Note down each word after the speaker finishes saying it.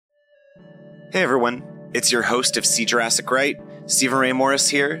Hey everyone, it's your host of See Jurassic Right, Stephen Ray Morris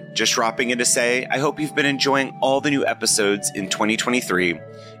here, just dropping in to say I hope you've been enjoying all the new episodes in 2023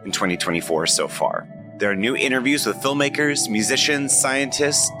 and 2024 so far. There are new interviews with filmmakers, musicians,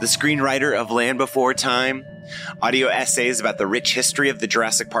 scientists, the screenwriter of Land Before Time, audio essays about the rich history of the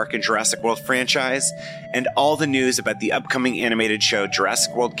Jurassic Park and Jurassic World franchise, and all the news about the upcoming animated show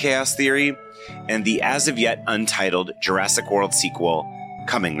Jurassic World Chaos Theory and the as-of-yet untitled Jurassic World sequel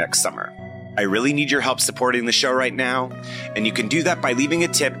coming next summer. I really need your help supporting the show right now, and you can do that by leaving a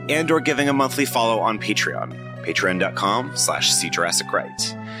tip and or giving a monthly follow on Patreon,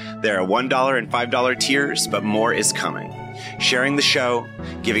 patreon.com/SeeJurassicRight. There are $1 and $5 tiers, but more is coming. Sharing the show,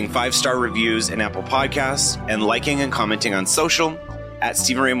 giving 5-star reviews in Apple Podcasts, and liking and commenting on social, at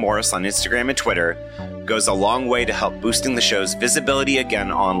Stephen Ray Morris on Instagram and Twitter, goes a long way to help boosting the show's visibility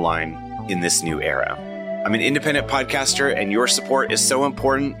again online in this new era. I'm an independent podcaster, and your support is so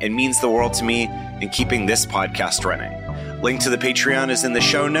important and means the world to me in keeping this podcast running. Link to the Patreon is in the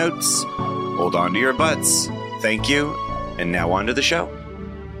show notes. Hold on to your butts. Thank you. And now on to the show.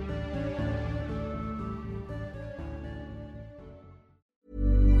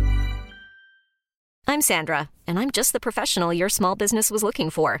 I'm Sandra, and I'm just the professional your small business was looking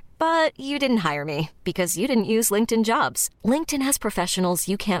for. But you didn't hire me because you didn't use LinkedIn Jobs. LinkedIn has professionals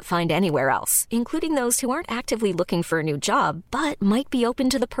you can't find anywhere else, including those who aren't actively looking for a new job, but might be open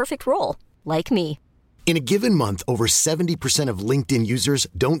to the perfect role, like me. In a given month, over 70% of LinkedIn users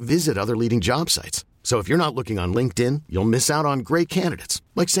don't visit other leading job sites. So if you're not looking on LinkedIn, you'll miss out on great candidates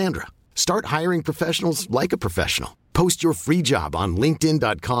like Sandra. Start hiring professionals like a professional. Post your free job on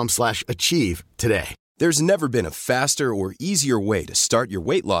linkedin.com/achieve today. There's never been a faster or easier way to start your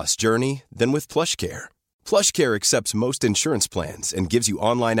weight loss journey than with PlushCare. PlushCare accepts most insurance plans and gives you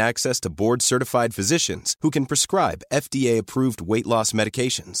online access to board-certified physicians who can prescribe FDA-approved weight loss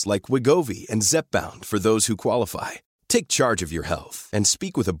medications like Wegovy and Zepbound for those who qualify. Take charge of your health and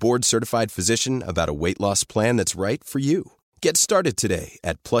speak with a board-certified physician about a weight loss plan that's right for you. Get started today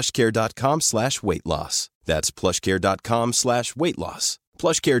at plushcare.com/weight loss. That's plushcare.com/weight loss.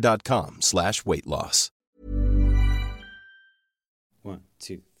 plushcare.com/weight loss. 1,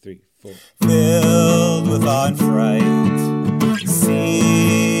 2, 3, 4. Filled with awe and fright,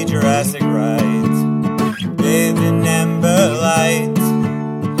 see Jurassic Right. Bathed in amber light,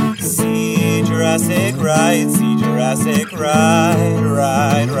 see Jurassic Right. See Jurassic Right,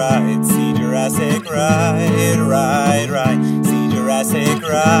 right, right. See Jurassic Right, right, right. See Jurassic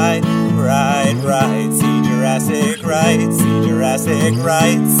Right, right, right. See Jurassic Right. See Jurassic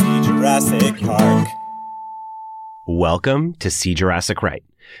Right. See Jurassic Park. Welcome to See Jurassic Right.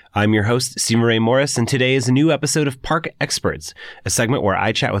 I'm your host, Stephen Ray Morris, and today is a new episode of Park Experts, a segment where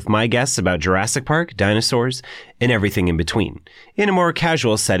I chat with my guests about Jurassic Park, dinosaurs, and everything in between, in a more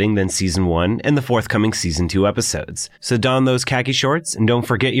casual setting than Season 1 and the forthcoming Season 2 episodes. So don those khaki shorts and don't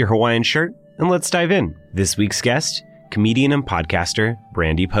forget your Hawaiian shirt, and let's dive in. This week's guest, comedian and podcaster,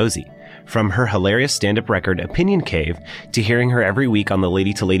 Brandy Posey. From her hilarious stand-up record, Opinion Cave, to hearing her every week on the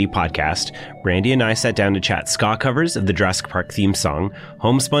Lady to Lady podcast, Brandy and I sat down to chat ska covers of the Jurassic Park theme song,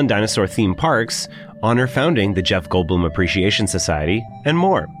 homespun dinosaur theme parks, honor founding the Jeff Goldblum Appreciation Society, and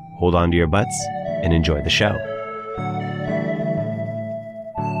more. Hold on to your butts and enjoy the show.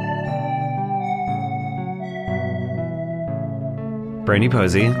 Brandy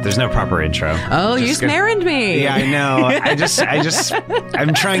Posey. There's no proper intro. Oh, you snared me. Yeah, I know.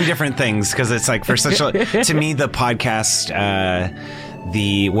 I'm trying different things because it's like for such a, to me, the podcast,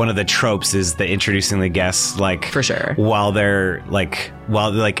 one of the tropes is the introducing the guests, like, for sure,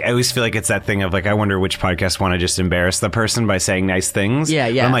 I always feel like it's that thing of like, I wonder which podcast want to just embarrass the person by saying nice things.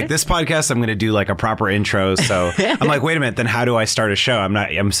 Yeah. I'm like, this podcast, I'm going to do like a proper intro. So I'm like, wait a minute, then how do I start a show?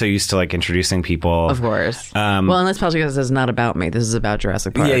 I'm so used to like introducing people. Of course. Well, and this podcast is not about me. This is about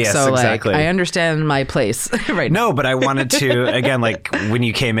Jurassic Park. Yeah, yes, so exactly. Like, I understand my place right now. No, but I wanted to, again, like when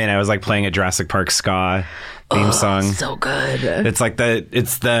you came in, I was like playing a Jurassic Park ska theme song. So good. It's like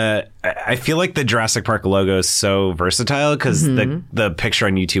I feel like the Jurassic Park logo is so versatile because the picture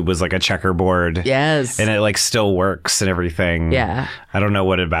on YouTube was like a checkerboard. Yes. And it like still works and everything. Yeah. I don't know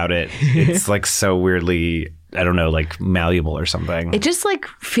what about it. It's like so weirdly, I don't know, like malleable or something. It just like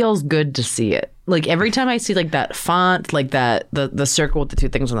feels good to see it. Like every time I see like that font, like that, the circle with the two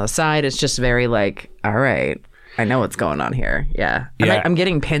things on the side, it's just very like, all right, I know what's going on here. Yeah. I'm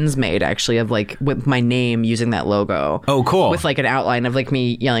getting pins made actually of like with my name using that logo. Oh, cool. With like an outline of like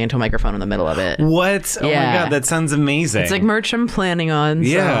me yelling into a microphone in the middle of it. What? Oh my God, that sounds amazing. It's like merch I'm planning on.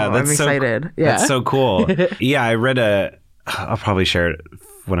 Yeah, so I'm excited. Yeah. That's so cool. Yeah, I read I'll probably share it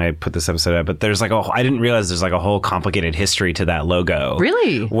when I put this episode out, but there's like I didn't realize there's like a whole complicated history to that logo.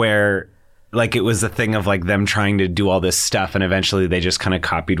 Really? Where like it was a thing of like them trying to do all this stuff, and eventually they just kind of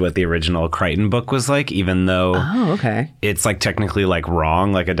copied what the original Crichton book was like, even though it's like technically like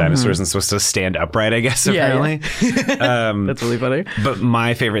wrong, like a dinosaur isn't supposed to stand upright, I guess, apparently. Yeah. That's really funny. But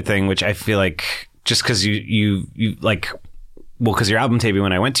my favorite thing, which I feel like just because you like, well, because your album, Tavy,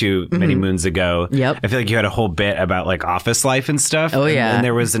 when I went to many moons ago, I feel like you had a whole bit about like office life and stuff. Oh, yeah. And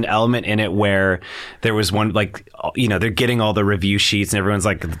there was an element in it where there was one, like, you know, they're getting all the review sheets and everyone's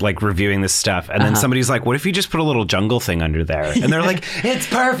like reviewing this stuff. And then somebody's like, what if you just put a little jungle thing under there? And they're like, it's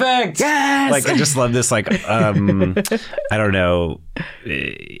perfect. Yes. Like, I just love this, like, I don't know.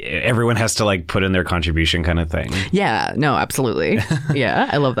 Everyone has to like put in their contribution kind of thing. Yeah, no, absolutely. Yeah,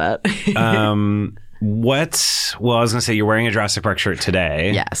 I love that. Well, I was going to say you're wearing a Jurassic Park shirt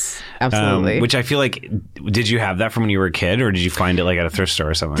today. Yes, absolutely. Which I feel like, did you have that from when you were a kid, or did you find it like at a thrift store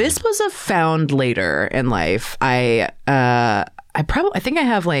or something? This was a found later in life. I think I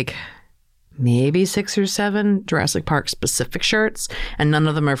have like maybe 6 or 7 Jurassic Park specific shirts, and none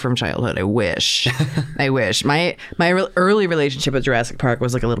of them are from childhood. I wish. I wish. My early relationship with Jurassic Park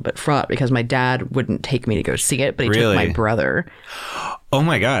was like a little bit fraught because my dad wouldn't take me to go see it, but he took my brother. Oh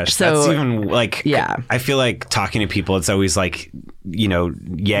my gosh. So, that's even like, yeah. I feel like talking to people, it's always like, you know,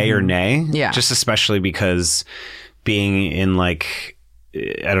 yay or nay. Yeah. Just especially because being in like,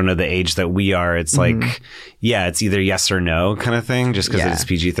 I don't know, the age that we are, it's like, yeah, it's either yes or no kind of thing, just because it's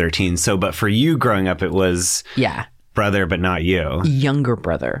PG-13. So, but for you growing up, it was brother, but not you. Younger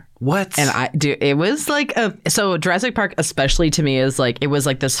brother. What? And it was like so Jurassic Park, especially to me, is like, it was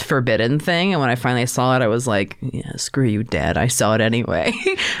like this forbidden thing. And when I finally saw it, I was like, yeah, screw you, Dad. I saw it anyway.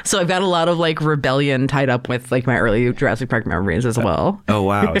 So I've got a lot of like rebellion tied up with like my early Jurassic Park memories as well. Oh,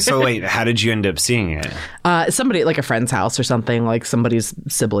 wow. So wait, how did you end up seeing it? Somebody, like a friend's house or something, like somebody's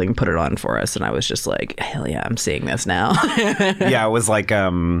sibling put it on for us. And I was just like, hell yeah, I'm seeing this now. Yeah, it was like,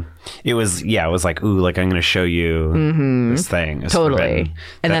 it was like, ooh, like I'm going to show you this thing. Totally. Forbidden.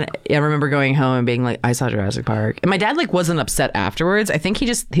 And then I remember going home and being like, I saw Jurassic Park. And my dad like wasn't upset afterwards. I think he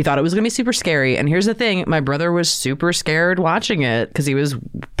thought it was going to be super scary. And here's the thing. My brother was super scared watching it because he was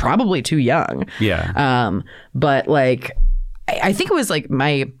probably too young. Yeah. But like, I think it was like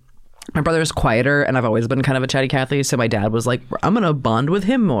my brother is quieter, and I've always been kind of a chatty Cathy. So my dad was like, I'm going to bond with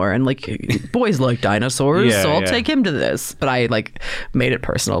him more. And like, boys like dinosaurs, so I'll take him to this. But I like made it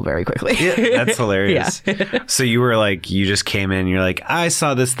personal very quickly. Yeah, that's hilarious. So you were like, you just came in, you're like, I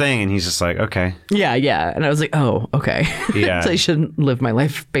saw this thing. And he's just like, okay. Yeah. And I was like, oh, okay. Yeah. So I shouldn't live my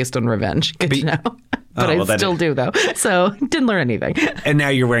life based on revenge. Good to know. But I still do, though. So didn't learn anything. And now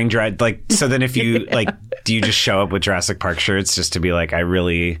you're wearing so then if you like, do you just show up with Jurassic Park shirts just to be like, I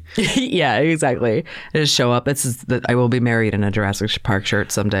really... Yeah, exactly. I just show up. I will be married in a Jurassic Park shirt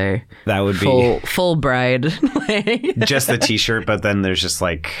someday. That would be... Full bride. Just the t-shirt, but then there's just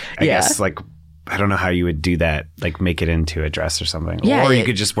like, I guess like... I don't know how you would do that, like make it into a dress or something. Yeah, or you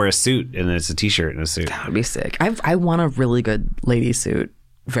could just wear a suit and it's a t-shirt and a suit. That would be sick. I want a really good lady suit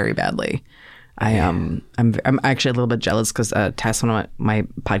very badly. I'm actually a little bit jealous because Tess, one of my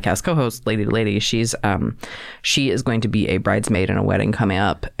podcast co-hosts, Lady to Lady, she is going to be a bridesmaid in a wedding coming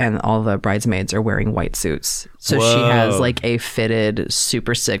up, and all the bridesmaids are wearing white suits. So she has like a fitted,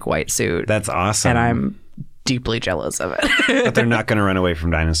 super sick white suit. That's awesome. And I'm deeply jealous of it. But they're not going to run away from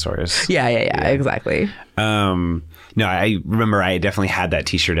dinosaurs. Yeah, exactly. No, I remember I definitely had that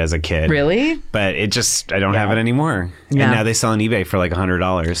t-shirt as a kid. Really? But I don't have it anymore. Yeah. And now they sell on eBay for like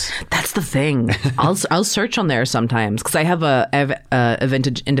 $100. That's the thing. I'll search on there sometimes because I have a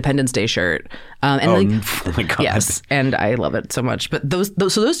vintage Independence Day shirt. And oh my God. Yes, and I love it so much. But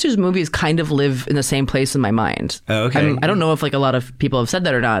those two movies kind of live in the same place in my mind. Oh, okay. I don't know if like a lot of people have said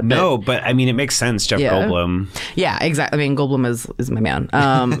that or not. No, but I mean, it makes sense. Jeff Goldblum. Yeah, exactly. I mean, Goldblum is my man.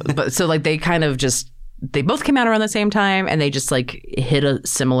 But so like they kind of just... They both came out around the same time, and they just like hit a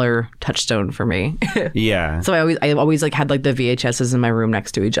similar touchstone for me. Yeah. So I always like had like the VHSs in my room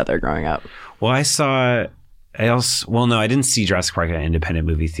next to each other growing up. Well, I didn't see Jurassic Park at an independent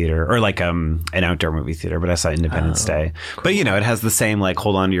movie theater or like an outdoor movie theater, but I saw Independence Day. Cool. But you know, it has the same like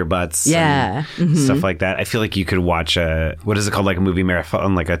hold on to your butts, and stuff like that. I feel like you could watch what is it called, like a movie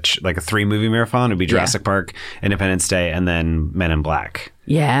marathon, like a 3-movie marathon. It'd be Jurassic Park, Independence Day, and then Men in Black.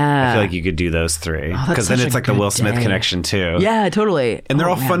 Yeah. I feel like you could do those 3 because then it's like the Will Smith connection too. Yeah, totally. And they're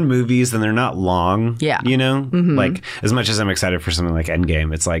all fun movies, and they're not long. Yeah. You know, like as much as I'm excited for something like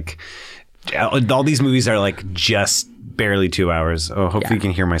Endgame, it's like all these movies are like just barely 2 hours. Oh, hopefully you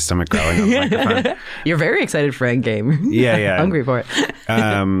can hear my stomach growling on the microphone. You're very excited for Endgame. Yeah. Hungry for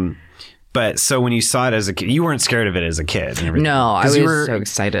it. But so when you saw it as a kid, you weren't scared of it as a kid and everything. No, I was so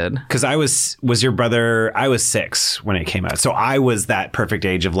excited. Because was your brother, I was 6 when it came out. So I was that perfect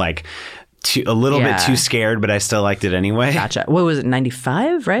age of like, a little bit too scared, but I still liked it anyway. Gotcha. What was it,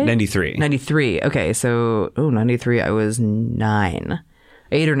 95, right? 93. 93. Okay, so, 93, I was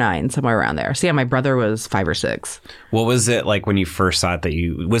 8 or 9, somewhere around there. So yeah, my brother was 5 or 6. What was it like when you first saw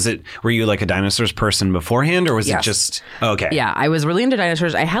it were you like a dinosaurs person beforehand, or was it just, okay. Yeah, I was really into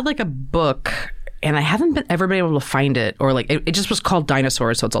dinosaurs. I had like a book, and I haven't ever been able to find it, or like it just was called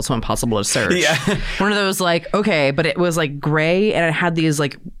Dinosaurs, so it's also impossible to search. Yeah. One of those like, okay, but it was like gray, and it had these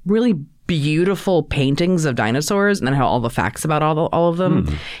like really beautiful paintings of dinosaurs, and then it had all the facts about all of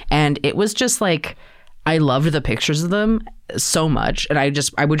them. And it was just like, I loved the pictures of them so much, and I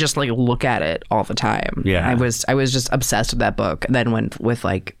would just like look at it all the time. Yeah. I was just obsessed with that book, and then went with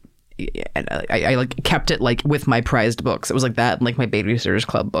like, I like kept it like with my prized books. It was like that and like my Babysitter's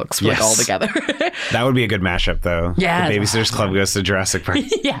Club books like all together. That would be a good mashup though. Yeah. The Babysitter's Club goes to Jurassic Park.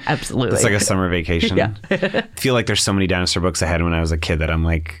 Yeah, absolutely. It's like a summer vacation. Yeah. I feel like there's so many dinosaur books I had when I was a kid that I'm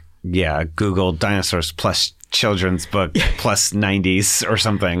like, yeah, Google dinosaurs plus children's book plus 90s or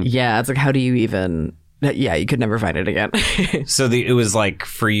something. Yeah, it's like, how do you even... Yeah, you could never find it again. So it was like,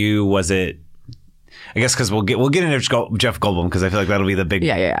 for you, was it... I guess because we'll get into Jeff Goldblum, because I feel like that'll be the big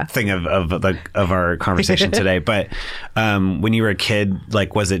thing of our conversation today. But when you were a kid,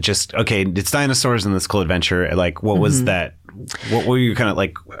 like, was it just, okay, it's dinosaurs and this cool adventure? Like, what was that? What were you kind of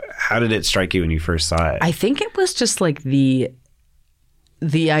like? How did it strike you when you first saw it? I think it was just like the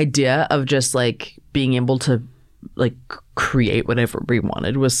idea of just like being able to like create whatever we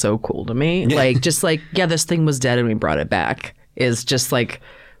wanted was so cool to me. Like, just like, yeah, this thing was dead and we brought it back is just like,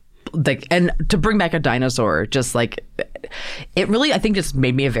 and to bring back a dinosaur, just like, it really, I think, just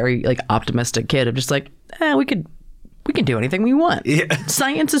made me a very like optimistic kid of just like, we can do anything we want. Yeah.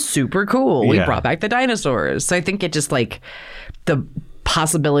 Science is super cool. We brought back the dinosaurs. So I think it just like the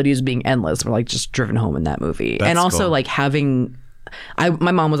possibilities being endless were like just driven home in that movie. That's and also cool. Like having, my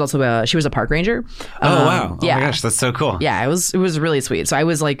mom was also she was a park ranger. Oh wow! Oh my gosh, that's so cool. Yeah, it was really sweet. So I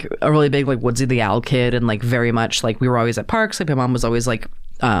was like a really big like Woodsy the Owl kid, and like very much like we were always at parks. Like my mom was always like,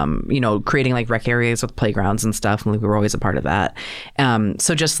 creating like rec areas with playgrounds and stuff, and like, we were always a part of that.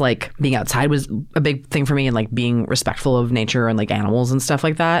 So just like being outside was a big thing for me, and like being respectful of nature and like animals and stuff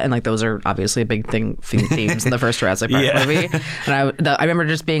like that. And like those are obviously a big themes in the first Jurassic Park movie. And I remember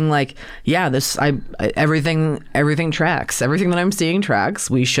just being like, yeah, everything tracks. Everything that I'm seeing tracks.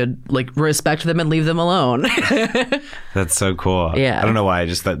 We should like respect them and leave them alone. That's so cool. Yeah. I don't know why.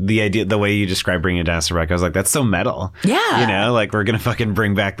 Just the idea, the way you described bringing a dinosaur back, I was like, that's so metal. Yeah. You know, like we're gonna fucking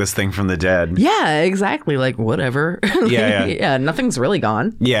bring back this thing from the dead. Yeah, exactly. Like whatever. Yeah, nothing's really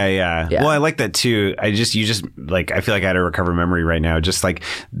gone. Yeah. Well, I like that too. You just like, I feel like I had a recovered memory right now. Just like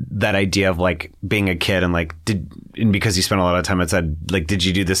that idea of like being a kid and like because you spent a lot of time outside, like, did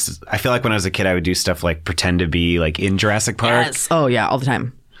you do this? I feel like when I was a kid, I would do stuff like pretend to be like in Jurassic Park. Yes. Oh yeah, all the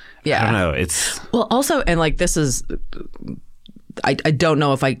time. Yeah. I don't know. It's well, also, and like this is. I don't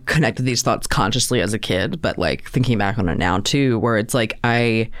know if I connected these thoughts consciously as a kid, but like thinking back on it now too, where it's like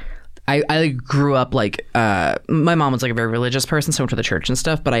I grew up like my mom was like a very religious person, so I went to the church and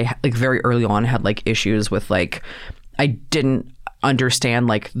stuff, but I like very early on had like issues with like I didn't understand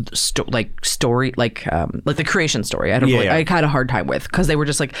like story like the creation story. I had a hard time with, because they were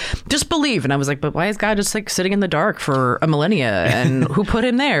just like, just believe, and I was like, but why is God just like sitting in the dark for a millennia, and who put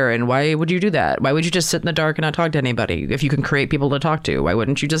him there, and why would you do that? Why would you just sit in the dark and not talk to anybody? If you can create people to talk to, why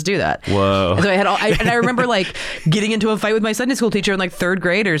wouldn't you just do that? Whoa. And so I remember like getting into a fight with my Sunday school teacher in like 3rd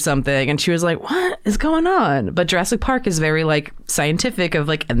grade or something, and she was like, what is going on? But Jurassic Park is very like scientific of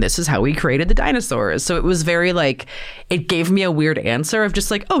like, and this is how we created the dinosaurs. So it was very like, it gave me a weird answer of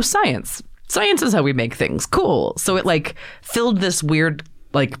just like, oh, science is how we make things, cool. So it like filled this weird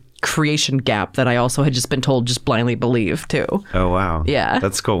like creation gap that I also had just been told just blindly believe too. Oh wow. Yeah,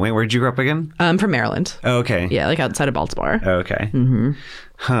 that's cool. Wait, where'd you grow up again? I'm from Maryland. Oh, okay. Yeah, like outside of Baltimore. Oh, okay. Mm-hmm.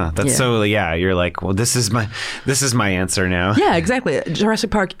 Huh. That's so. Yeah, you're like, well, this is my answer now. Yeah, exactly.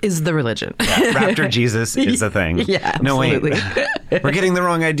 Jurassic Park is the religion. Yeah, Raptor Jesus is the thing. Yeah, absolutely. No, wait. We're getting the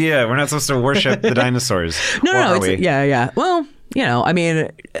wrong idea. We're not supposed to worship the dinosaurs. No. Yeah. Well, you know, I mean,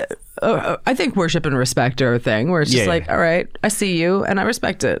 I think worship and respect are a thing where it's just like, all right, I see you and I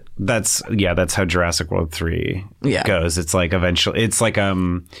respect it. That's how Jurassic World 3 goes. It's like eventually, it's like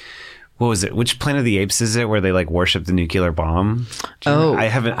what was it? Which Planet of the Apes is it where they like worship the nuclear bomb?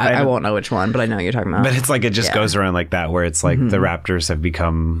 I won't know which one, but I know what you're talking about. But it's like, it just goes around like that, where it's like the raptors have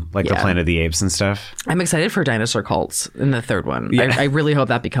become like the Planet of the Apes and stuff. I'm excited for dinosaur cults in the 3rd one. Yeah. I really hope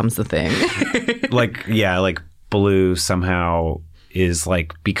that becomes the thing. like Baloo somehow is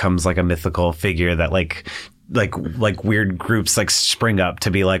like becomes like a mythical figure that like like weird groups like spring up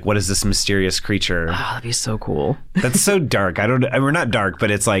to be like, what is this mysterious creature? Oh, that'd be so cool. That's so dark. We're not dark, but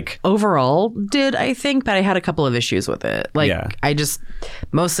it's like overall I think, but I had a couple of issues with it. Like I just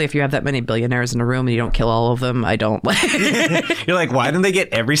mostly if you have that many billionaires in a room and you don't kill all of them, I don't like. You're like, why didn't they get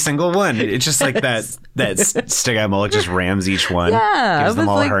every single one? It's just like that Stig-Eye Mulloch just rams each one. Yeah, gives them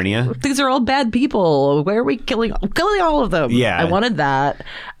all a hernia. These are all bad people. Why are we killing all of them? Yeah, I wanted that.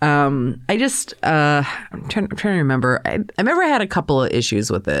 I just I'm trying to remember. I remember I had a couple of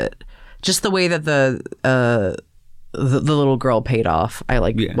issues with it. Just the way that the little girl paid off. I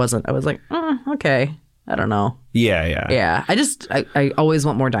was like, okay, I don't know. Yeah. I always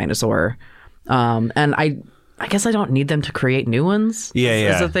want more dinosaur, and I guess I don't need them to create new ones.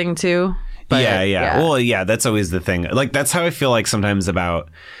 Is a thing too. But, yeah. Well, yeah, that's always the thing. Like that's how I feel like sometimes about.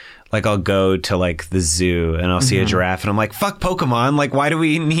 Like I'll go to like the zoo and I'll see a giraffe and I'm like, fuck Pokemon. Like, why do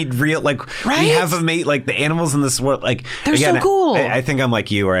we need real, like we have a mate, like the animals in this world, like they're so cool. I think I'm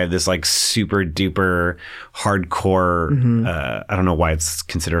like you where I have this like super duper hardcore, I don't know why it's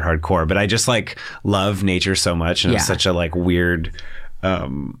considered hardcore, but I just like love nature so much and it's such a like weird,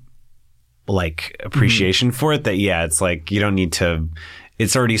 like appreciation for it that, it's like, you don't need to,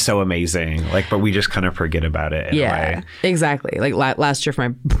 it's already so amazing, like, but we just kind of forget about it. Exactly. Like last year for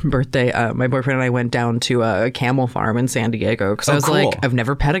my birthday, my boyfriend and I went down to a camel farm in San Diego because I was like, I've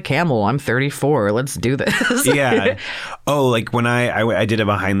never pet a camel. I'm 34. Let's do this. Yeah. Oh, like when I did a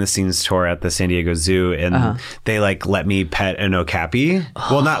behind the scenes tour at the San Diego Zoo and they like let me pet an okapi.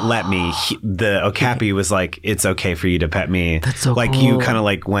 Well, not let me. The okapi was like, it's okay for you to pet me. That's so like cool. You kind of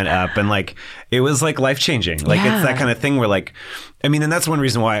like went up and like it was like life changing. Like it's that kind of thing where like. I mean, and that's one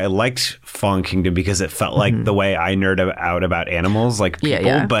reason why I liked Fallen Kingdom because it felt like the way I nerd out about animals, like people.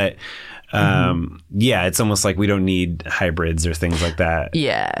 Yeah. But it's almost like we don't need hybrids or things like that.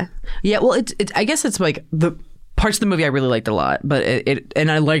 Yeah. Well, I guess it's like the parts of the movie I really liked a lot, but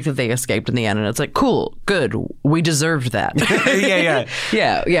and I like that they escaped in the end, and it's like, cool, good, we deserved that.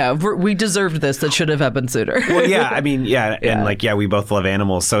 Yeah. We deserved this. That should have happened sooner. Well, yeah, I mean, and like, we both love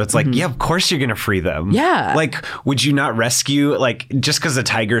animals, so it's like, of course you're gonna free them. Yeah. Like, would you not rescue? Like, just because a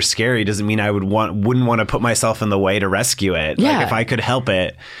tiger's scary doesn't mean I wouldn't want to put myself in the way to rescue it. Yeah. Like, if I could help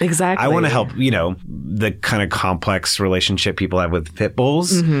it, exactly. I want to help. The kind of complex relationship people have with pit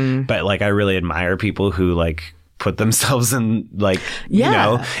bulls, but like, I really admire people who like. Put themselves in like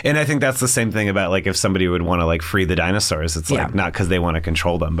and I think that's the same thing about like if somebody would want to like free the dinosaurs, it's like not because they want to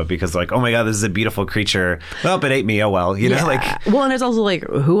control them, but because like, oh my god, this is a beautiful creature, well it ate me, oh well, you know, like well, and it's also like,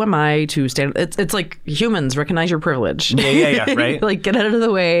 who am I to stand, it's like humans, recognize your privilege. Yeah right. Like, get out of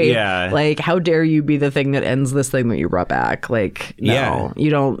the way. Like, how dare you be the thing that ends this thing that you brought back. Like, no, you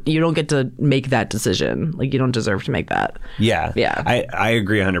don't get to make that decision. Like, you don't deserve to make that. I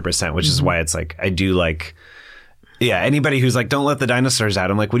agree 100%, which is why it's like I do like anybody who's like, don't let the dinosaurs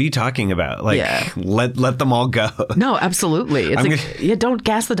out. I'm like, what are you talking about? Like, let them all go. No, absolutely. It's don't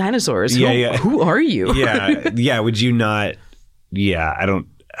gas the dinosaurs. Who are you? Would you not? I don't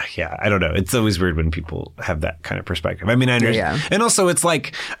know. It's always weird when people have that kind of perspective. I mean, I understand. And also it's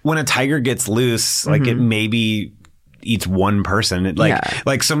like when a tiger gets loose, like it maybe eats one person.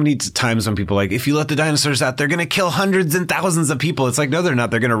 Like so many times when people are like, if you let the dinosaurs out, they're going to kill hundreds and thousands of people. It's like, no, they're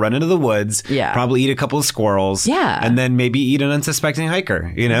not. They're going to run into the woods, probably eat a couple of squirrels, and then maybe eat an unsuspecting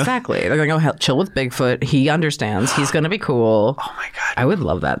hiker, you know? Exactly. They're going to go chill with Bigfoot. He understands. He's going to be cool. Oh my God. I would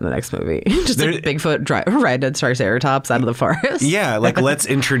love that in the next movie. Just like Bigfoot ride a Triceratops out of the forest. Yeah. Like let's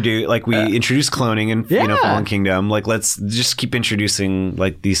introduce, like we introduced cloning in Fallen Kingdom. Like let's just keep introducing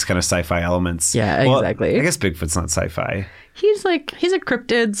like these kind of sci-fi elements. Yeah, exactly. I guess Bigfoot's not sci-fi. He's a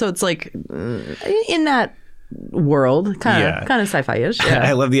cryptid, so it's like in that world, kind of sci-fi-ish.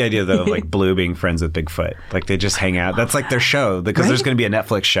 I love the idea though of like Blue being friends with Bigfoot. Like they just hang out. That's like their show because there's going to be a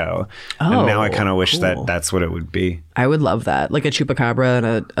Netflix show. And now I kind of wish that that's what it would be. I would love that. Like a chupacabra and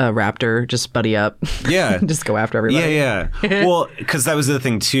a raptor just buddy up. Yeah. Just go after everybody. Yeah. Well, because that was the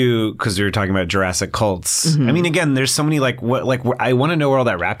thing too, because we were talking about Jurassic cults. I mean, again, there's so many I want to know where all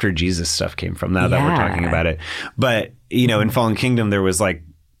that Raptor Jesus stuff came from now that we're talking about it. But, in Fallen Kingdom, there was like,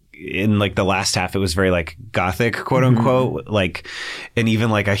 in like the last half, it was very like gothic, quote unquote, like, and even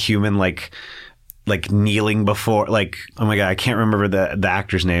like a human like kneeling before, like, oh my god, I can't remember the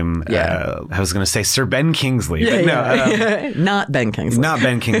actor's name. I was gonna say Sir Ben Kingsley, but no, not Ben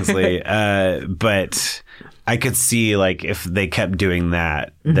Kingsley, but I could see like if they kept doing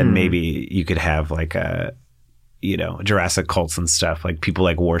that, then maybe you could have like a. Jurassic cults and stuff, like people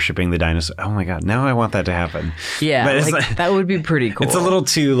like worshiping the dinosaur. Oh my god, now I want that to happen. Yeah, but that would be pretty cool. It's a little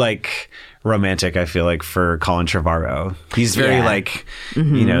too like romantic, I feel like, for Colin Trevorrow. He's very like,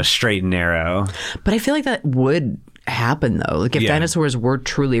 you know, straight and narrow. But I feel like that would happen though. Like if dinosaurs were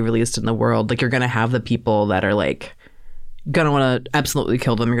truly released in the world, like you're going to have the people that are like going to want to absolutely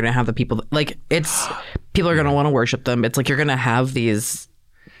kill them. You're going to have the people that, like people are going to want to worship them. It's like you're going to have these.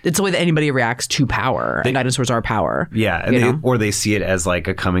 It's the way that anybody reacts to power. And dinosaurs are power. Yeah. And or they see it as like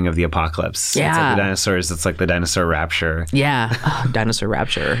a coming of the apocalypse. Yeah. It's like the dinosaurs. It's like the dinosaur rapture. Yeah. Oh, Dinosaur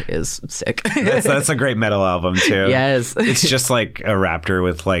Rapture is sick. That's a great metal album too. Yes. It's just like a raptor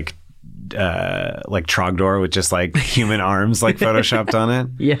with like Trogdor with just like human arms like photoshopped on it.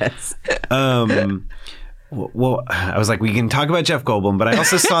 Yes. Well, I was like, we can talk about Jeff Goldblum, but I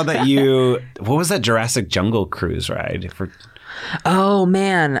also saw that what was that Jurassic Jungle Cruise ride for? Oh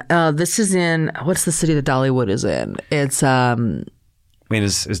man, this is in, what's the city that Dollywood is in? It's Wait,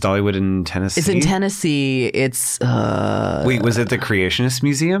 is Dollywood in Tennessee? It's in Tennessee. It's Wait, was it the Creationist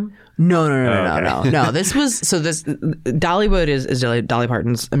Museum? No. No. This Dollywood is Dolly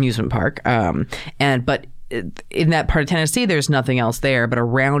Parton's amusement park. But in that part of Tennessee, there's nothing else there. But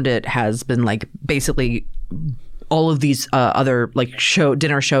around it has been like basically all of these other like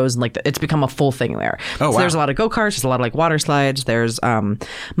dinner shows, and like it's become a full thing there. Oh, so wow. There's a lot of go-karts, there's a lot of like water slides, there's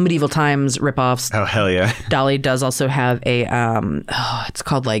medieval times ripoffs. Oh, hell yeah. Dolly does also have a it's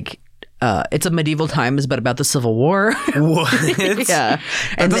called like it's a medieval times, but about the Civil War. What? Yeah.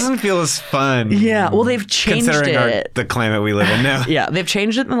 That doesn't feel as fun. Yeah. Well, they've changed considering the climate we live in now. Yeah. They've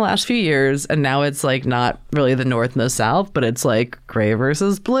changed it in the last few years, and now it's like not really the North and the South, but it's like gray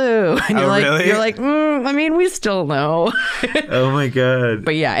versus blue. And you're like, really? You're like, I mean, we still know. Oh my God.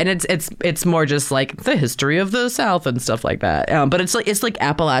 But yeah, and it's more just like the history of the South and stuff like that. But it's like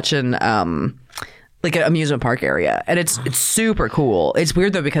Appalachian. Like an amusement park area, and it's super cool. It's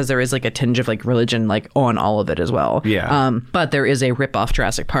weird though because there is like a tinge of like religion like on all of it as well. Yeah. But there is a rip-off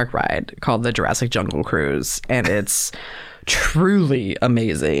Jurassic Park ride called the Jurassic Jungle Cruise, and it's truly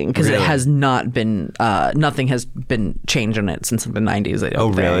amazing because it has not been nothing has been changed on it since the 90s. I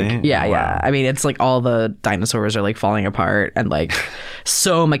don't think. Really? Yeah. Wow. Yeah. I mean, it's like all the dinosaurs are like falling apart and like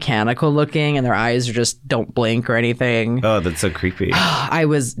so mechanical looking, and their eyes are just don't blink or anything. Oh, that's so creepy. I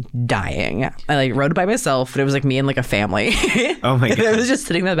was dying. I like rode it by myself, and it was like me and like a family. Oh my God. I was just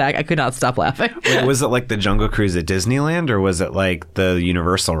sitting in the back. I could not stop laughing. Wait, was it like the Jungle Cruise at Disneyland, or was it like the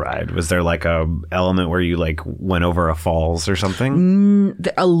Universal ride? Was there like a element where you like went over a falls or something?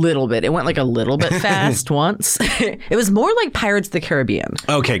 A little bit. It went like a little bit fast once. It was more like Pirates of the Caribbean.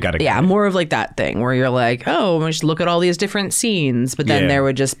 Okay, got it. Yeah, more of like that thing where you're like, oh, we should look at all these different scenes, but then there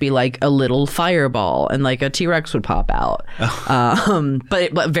would just be like a little fireball and like a T-Rex would pop out,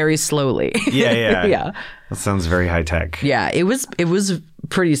 but very slowly. Yeah. Yeah. That sounds very high tech. Yeah, it was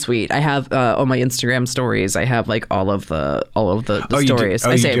pretty sweet. I have on my Instagram stories, I have like all of the stories.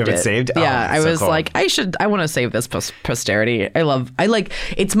 I saved you have it saved? Oh, yeah, I so was cool. like, I want to save this posterity. I like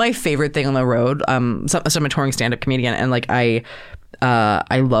it's my favorite thing on the road. So I'm a touring stand-up comedian, and like I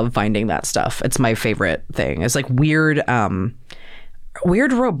love finding that stuff. It's my favorite thing. It's like weird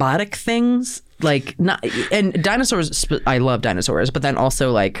robotic things, like not, and dinosaurs. I love dinosaurs, but then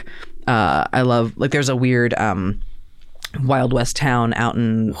also like I love like there's a weird Wild West town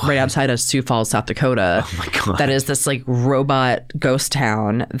right outside of Sioux Falls, South Dakota. Oh my God. That is this like robot ghost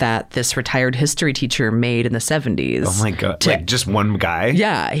town that this retired history teacher made in the 70s. Oh my God. Like just one guy?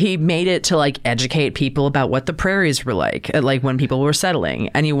 Yeah, he made it to like educate people about what the prairies were like when people were settling.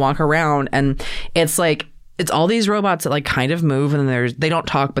 And you walk around and it's like it's all these robots that like kind of move, and they don't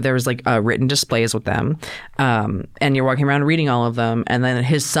talk, but there's like written displays with them, and you're walking around reading all of them. And then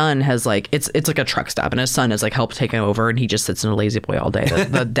his son has like it's like a truck stop, and his son has like helped take over, and he just sits in a lazy boy all day.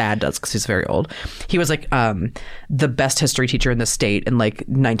 The dad does because he's very old. He was like the best history teacher in the state in like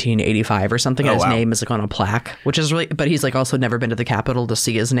 1985 or something. And his name is like on a plaque, which is really. But he's like also never been to the Capitol to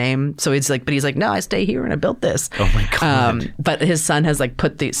see his name, so he's like, no, I stay here and I built this. Oh my God. But his son has like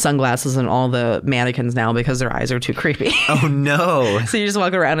put the sunglasses on all the mannequins now because their eyes are too creepy. Oh no. So you just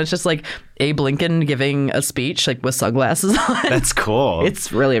walk around, it's just like Abe Lincoln giving a speech like with sunglasses on. That's cool.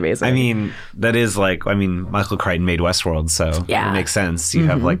 It's really amazing. I mean, that is like, Michael Crichton made Westworld, so it makes sense. You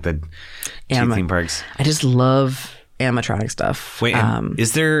have like the cheap theme parks. I just love animatronic stuff. Wait,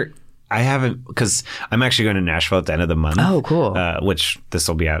 is there... I haven't, because I'm actually going to Nashville at the end of the month. Oh, cool. Which this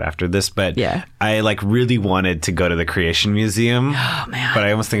will be out after this, but yeah. I like really wanted to go to the Creation Museum. Oh man! But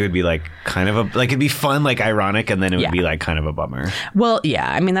I almost think it would be like kind of it'd be fun, like ironic, and then it would be like kind of a bummer. Well, yeah.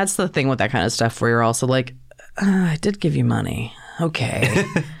 I mean, that's the thing with that kind of stuff, where you're also like, I did give you money. Okay.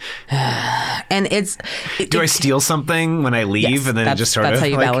 And do I steal something when I leave? Yes, and then it just that's how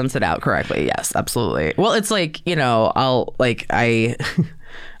you balance it out correctly. Yes, absolutely. Well, it's like,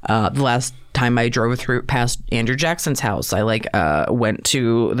 The last time I drove past Andrew Jackson's house, I went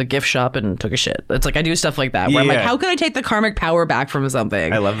to the gift shop and took a shit. It's like I do stuff like that where I'm like, how can I take the karmic power back from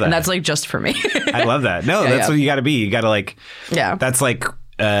something? I love that. And that's like just for me. I love that. No, that's what you got to be. You got to that's like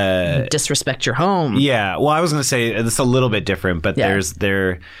disrespect your home. Yeah. Well, I was going to say it's a little bit different, but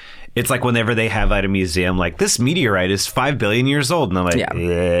it's like whenever they have at a museum, like this meteorite is 5 billion years old. And I'm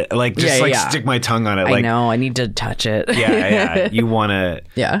like, stick my tongue on it. I know. I need to touch it. Yeah. You want to.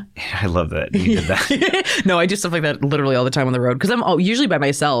 Yeah. I love that you did that. No, I do stuff like that literally all the time on the road because I'm usually by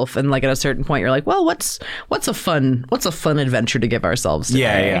myself. And like at a certain point, you're like, well, what's a fun adventure to give ourselves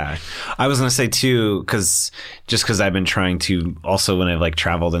today? Yeah. I was going to say too, because I've been trying to also when I've like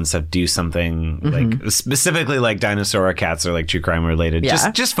traveled and stuff, do something like specifically like dinosaur or cats or like true crime related.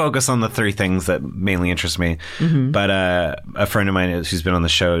 Yeah. Just focus on the 3 things that mainly interest me. But a friend of mine who's been on the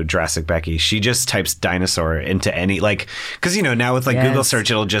show, Jurassic Becky, she just types dinosaur into any because now with like Google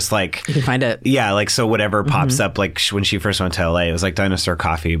search it'll just like you can find it. Yeah, like so whatever pops up. Like when she first went to LA, it was like dinosaur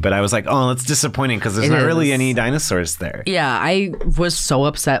coffee. But I was like, oh, that's disappointing because there's not really any dinosaurs there. Yeah, I was so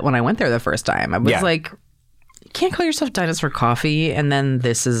upset when I went there the first time. I was like, you can't call yourself dinosaur coffee and then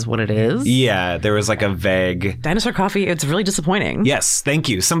this is what it is. Yeah, there was like a vague dinosaur coffee. It's really disappointing. Yes, thank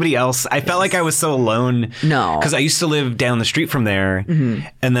you. Somebody else. I felt like I was so alone. No, because I used to live down the street from there, and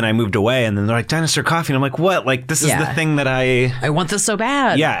then I moved away, and then they're like dinosaur coffee, and I'm like, what? Like this is the thing that I want this so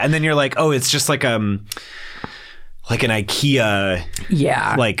bad. Yeah, and then you're like, oh, it's just like an IKEA.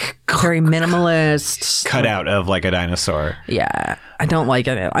 Yeah, like very minimalist cutout of like a dinosaur. Yeah. I don't like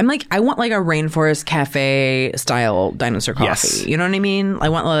it. I'm like, I want like a rainforest cafe style dinosaur coffee. Yes. You know what I mean? I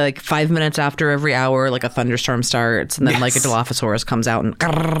want like 5 minutes after every hour, like a thunderstorm starts and then like a Dilophosaurus comes out and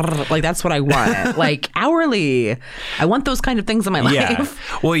like that's what I want. Like hourly. I want those kind of things in my life. Yeah.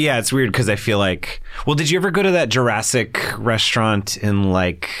 Well, yeah, it's weird because I feel like, well, did you ever go to that Jurassic restaurant in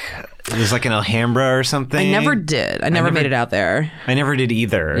like, it was like in Alhambra or something? I never did. I never made it out there. I never did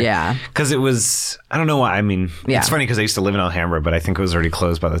either. Yeah. Because it was, I don't know why. I mean, it's funny because I used to live in Alhambra, but I think it was already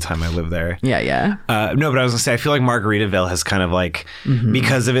closed by the time I lived there. Yeah. No, but I was going to say, I feel like Margaritaville has kind of like,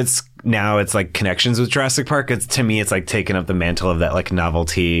 because of its, now it's like connections with Jurassic Park, to me, it's like taken up the mantle of that like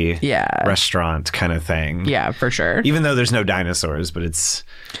novelty restaurant kind of thing. Yeah, for sure. Even though there's no dinosaurs, but it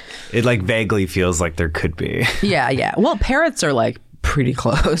like vaguely feels like there could be. Yeah. Well, parrots are like pretty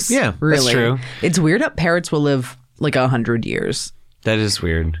close. Yeah, really. That's true. It's weird how parrots will live like 100 years. That is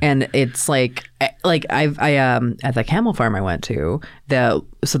weird. And it's like at the camel farm I went to,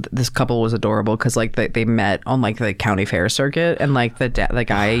 this couple was adorable because like they met on like the county fair circuit, and like the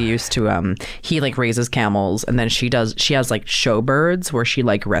guy used to he like raises camels, and then she has like show birds where she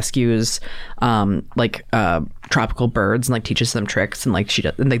like rescues tropical birds and like teaches them tricks, and like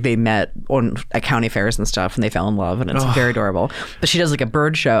they met at county fairs and stuff, and they fell in love, and it's very adorable. But she does like a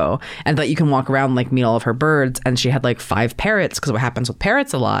bird show, and that you can walk around and like meet all of her birds, and she had like 5 parrots, because what happens with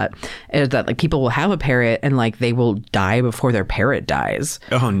parrots a lot is that like people will have a parrot and like they will die before their parrot dies.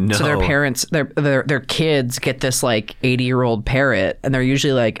 Oh no. So their parents, their kids get this like 80-year-old parrot, and they're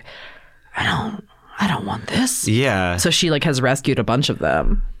usually like, I don't want this. Yeah. So she like has rescued a bunch of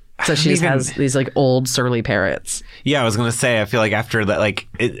them. So she has these like old surly parrots. Yeah, I was gonna say, I feel like after that, like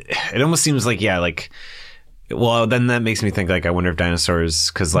it almost seems like well, then that makes me think like, I wonder if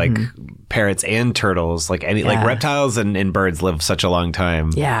dinosaurs, because like parrots and turtles, like like reptiles and birds live such a long time.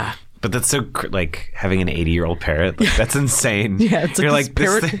 Yeah. But that's so like having an 80-year-old parrot. Like, that's insane. Yeah, it's You're like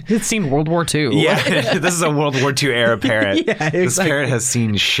this parrot. It's seen World War II. Yeah, this is a World War II era parrot. Yeah, exactly. This parrot has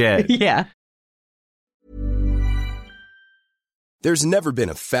seen shit. Yeah. There's never been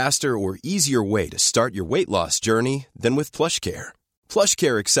a faster or easier way to start your weight loss journey than with PlushCare.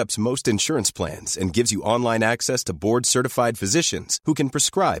 PlushCare accepts most insurance plans and gives you online access to board-certified physicians who can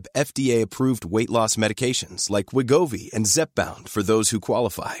prescribe FDA-approved weight loss medications like Wegovy and Zepbound for those who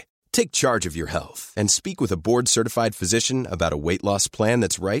qualify. Take charge of your health and speak with a board-certified physician about a weight loss plan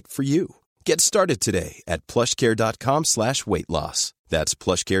that's right for you. Get started today at plushcare.com/weightloss. That's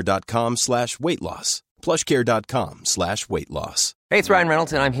plushcare.com/weightloss. plushcare.com/weightloss. Hey, it's Ryan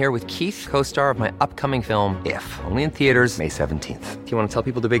Reynolds, and I'm here with Keith, co-star of my upcoming film, If, only in theaters May 17th. Do you want to tell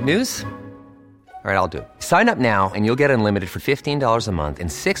people the big news? All right, I'll do it. Sign up now and you'll get unlimited for $15 a month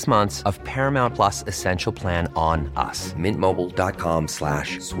and 6 months of Paramount Plus Essential Plan on us.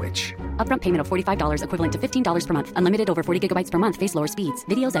 MintMobile.com/switch. Upfront payment of $45 equivalent to $15 per month. Unlimited over 40 gigabytes per month. Face lower speeds.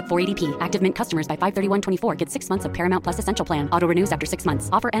 Videos at 480p. Active Mint customers by 531.24 get 6 months of Paramount Plus Essential Plan. Auto renews after 6 months.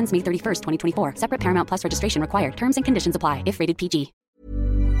 Offer ends May 31st, 2024. Separate Paramount Plus registration required. Terms and conditions apply if rated PG.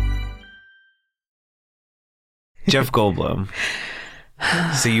 Jeff Goldblum.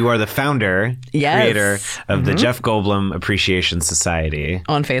 So you are the founder, creator of the Jeff Goldblum Appreciation Society.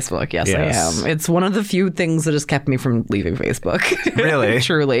 On Facebook, yes, I am. It's one of the few things that has kept me from leaving Facebook. Really?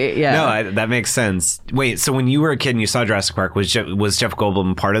 Truly, yeah. No, that makes sense. Wait, so when you were a kid and you saw Jurassic Park, was Jeff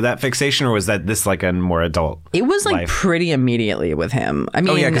Goldblum part of that fixation, or was that this like a more adult It was like life? pretty immediately with him. I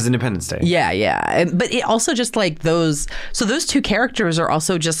mean, because Independence Day. Yeah. But it also just like those two characters are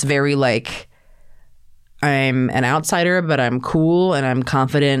also just very like, I'm an outsider, but I'm cool and I'm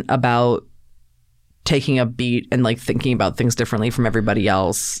confident about taking a beat and like thinking about things differently from everybody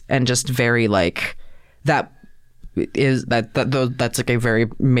else, and just very like that's like a very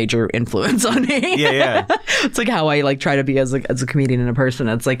major influence on me. Yeah. It's like how I like try to be as a comedian and a person.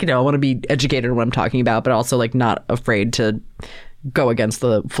 It's like, I want to be educated in what I'm talking about, but also like not afraid to go against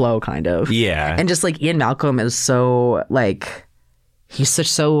the flow, kind of. Yeah. And just like Ian Malcolm is so like, he's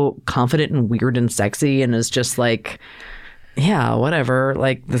so confident and weird and sexy, and is just like, yeah, whatever.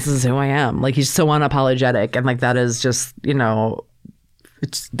 Like, this is who I am. Like, he's so unapologetic, and like that is just,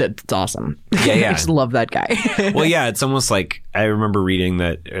 it's awesome. Yeah. I just love that guy. Well, yeah, it's almost like I remember reading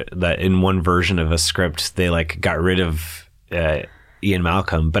that in one version of a script they like got rid of Ian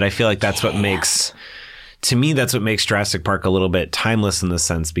Malcolm, but I feel like that's what makes. To me, that's what makes Jurassic Park a little bit timeless in the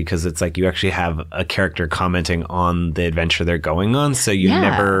sense, because it's like you actually have a character commenting on the adventure they're going on. So you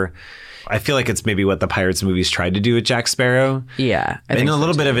never... I feel like it's maybe what the Pirates movies tried to do with Jack Sparrow. Yeah. In a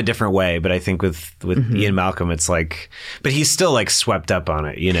little bit of a different way, but I think with Ian Malcolm, it's like... But he's still like swept up on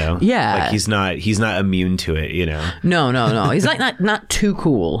it, Yeah. Like he's not immune to it, No. He's like not too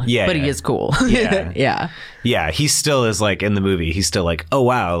cool, but he is cool. Yeah. Yeah, he still is like in the movie. He's still like, oh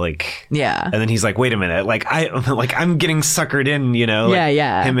wow, like and then he's like, wait a minute, I'm getting suckered in,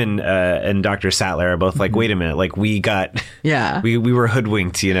 Like, him and Dr. Sattler are both like, wait a minute, like we were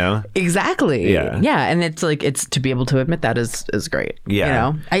hoodwinked, Exactly. Yeah, and it's like to be able to admit that is great.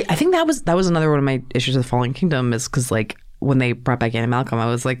 Yeah, I think that was another one of my issues with Fallen Kingdom, is because like when they brought back Ian Malcolm, I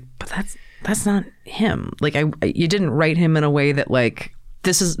was like, but that's not him. Like you didn't write him in a way that like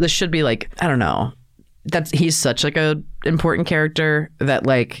this should be like, I don't know. He's such like a important character that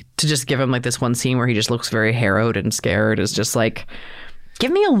like to just give him like this one scene where he just looks very harrowed and scared is just like,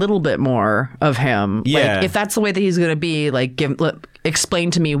 give me a little bit more of him. Yeah. Like if that's the way that he's going to be, like explain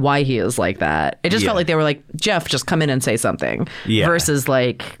to me why he is like that. It just felt like they were like, Jeff, just come in and say something versus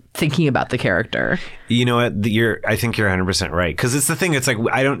like thinking about the character. You know what? I think you're 100% right. Because it's the thing. It's like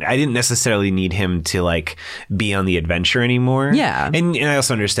I didn't necessarily need him to like be on the adventure anymore. Yeah. And I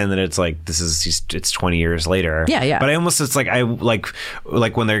also understand that it's like it's 20 years later. Yeah. But it's like I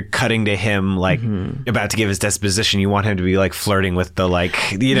like when they're cutting to him like about to give his disposition, you want him to be like flirting with the like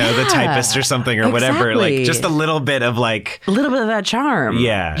the typist or something or whatever. Like just a little bit of that charm.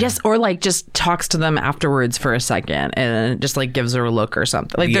 Yeah. Yes. Or like just talks to them afterwards for a second and just like gives her a look or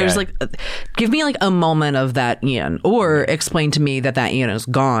something. Like there's like give me like a moment of that Ian, or explain to me that Ian is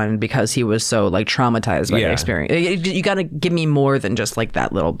gone because he was so like traumatized by the experience. You got to give me more than just like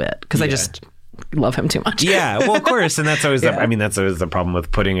that little bit, because I just love him too much. Yeah, well, of course, and that's always that's always the problem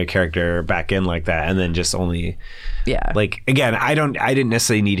with putting a character back in like that, and then just only like again, I didn't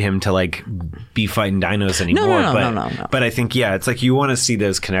necessarily need him to like be fighting dinos anymore. No. But I think it's like you want to see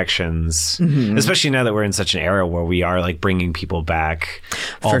those connections, especially now that we're in such an era where we are like bringing people back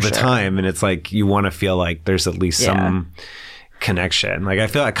all the time, and it's like you want to feel like there's at least some connection. Like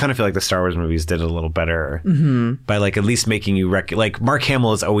I kind of feel like the Star Wars movies did it a little better by like at least making you like Mark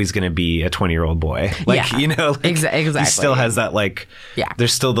Hamill is always going to be a 20-year-old boy. Like exactly. He still has that like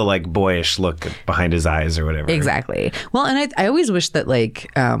there's still the like boyish look behind his eyes or whatever. Exactly. Well, and I always wish that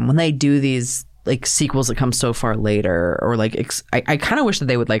like when they do these like sequels that come so far later, or like I kind of wish that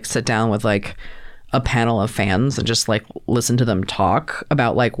they would like sit down with like a panel of fans and just like listen to them talk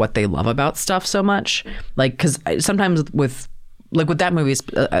about like what they love about stuff so much. Like because sometimes with that movie,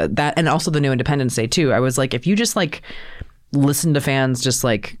 that and also the new Independence Day too, I was like, if you just like listen to fans just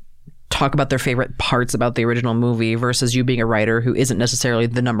like talk about their favorite parts about the original movie versus you being a writer who isn't necessarily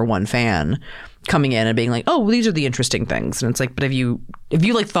the number one fan coming in and being like, oh, well, these are the interesting things. And it's like, but if you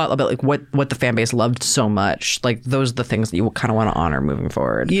like thought about like what the fan base loved so much, like those are the things that you kind of want to honor moving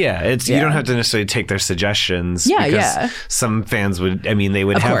forward. Yeah, you don't have to necessarily take their suggestions. Because some fans would, they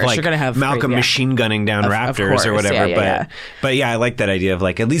would have like Malcolm machine gunning down raptors or whatever. But I like that idea of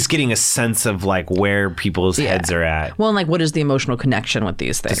like at least getting a sense of like where people's heads are at. Well, and like what is the emotional connection with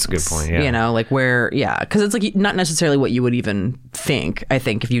these things? That's a good point. Yeah, you know, like where, because it's like not necessarily what you would even think. I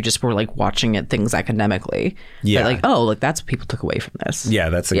think if you just were like watching it things academically, but like, oh, look, that's what people took away from this. Yeah,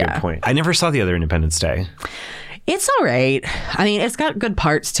 that's a good point. I never saw the other Independence Day. It's all right. I mean, it's got good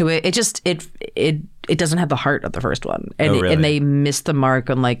parts to it. It just it it doesn't have the heart of the first one, and really? and they missed the mark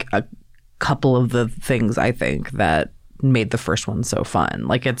on like a couple of the things I think that made the first one so fun.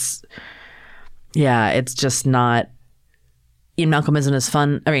 Like it's just not. Ian Malcolm isn't as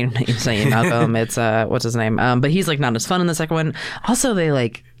fun. I mean, it's not Ian Malcolm. It's what's his name? But he's like not as fun in the second one. Also, they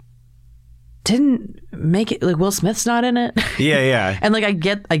like didn't make it like Will Smith's not in it. Yeah. And like I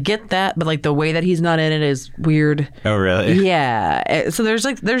get that, but like the way that he's not in it is weird. Oh, really? Yeah. So there's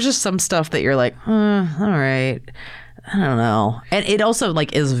just some stuff that you're like, all right, I don't know. And it also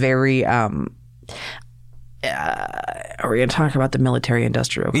like is very. Are we going to talk about the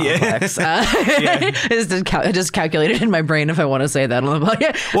military-industrial complex? I just calculated in my brain if I want to say that on the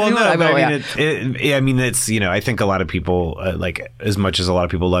podcast. Well, no, but I mean, it's, you know, I think a lot of people, like, as much as a lot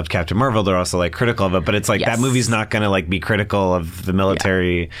of people loved Captain Marvel, they're also, like, critical of it. But it's like, that movie's not going to, like, be critical of the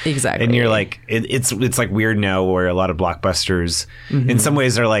military. Yeah, exactly. And you're like, it's like weird now where a lot of blockbusters, in some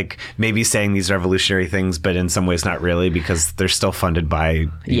ways, are, like, maybe saying these revolutionary things, but in some ways not really, because they're still funded by,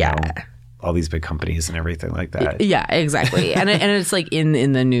 you know, all these big companies and everything like that. Yeah, exactly. and it's like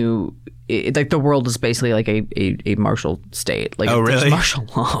in the new, like the world is basically like a martial state. Like there's martial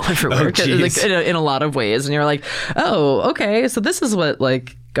law everywhere, like, in a lot of ways. And you're like, oh, okay, so this is what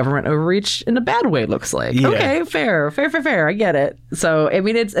like government overreach in a bad way looks like. Yeah. Okay, fair. I get it. So I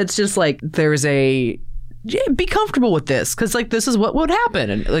mean, it's just like there's be comfortable with this because like this is what would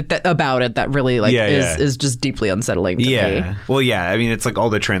happen and like that about it that really like is just deeply unsettling to me. Well, I mean it's like all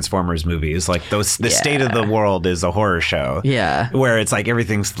the Transformers movies, like the state of the world is a horror show, where it's like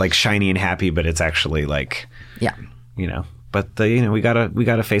everything's like shiny and happy, but it's actually like you know, but you know, we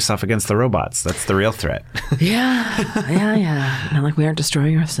gotta face off against the robots. That's the real threat. And like we aren't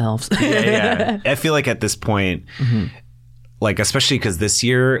destroying ourselves. I feel like at this point, like especially because this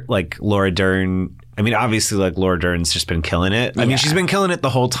year, like Laura Dern. I mean, obviously, like Laura Dern's just been killing it. I mean, she's been killing it the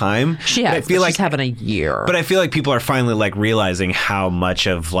whole time. She has. I feel like she's having a year. But I feel like people are finally like realizing how much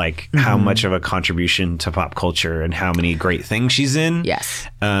of like how much of a contribution to pop culture and how many great things she's in. Yes.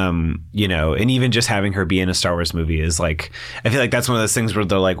 You know, and even just having her be in a Star Wars movie is like, I feel like that's one of those things where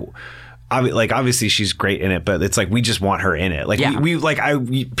they're like obviously she's great in it, but it's like we just want her in it. Like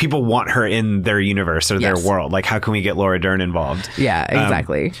people want her in their universe or their world. Like how can we get Laura Dern involved? Yeah,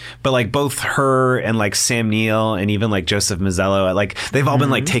 exactly. But like both her and like Sam Neill and even like Joseph Mazzello, like they've all been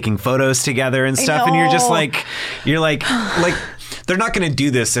like taking photos together and stuff, and you're just like they're not going to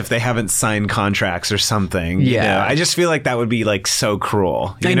do this if they haven't signed contracts or something. You know? I just feel like that would be like so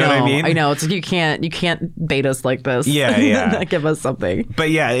cruel. You know what I mean? I know. It's like you can't bait us like this. Yeah. Give us something.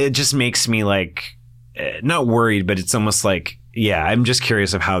 But yeah, it just makes me like not worried, but it's almost like I'm just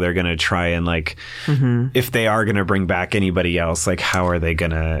curious of how they're going to try and like if they are going to bring back anybody else, like how are they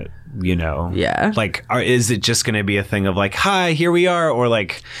going to, you know, like is it just going to be a thing of like, hi, here we are, or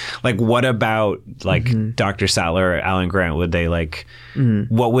like what about like Dr. Sattler or Alan Grant? Would they like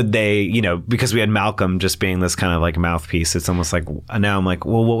what would they, you know, because we had Malcolm just being this kind of like mouthpiece, it's almost like now I'm like,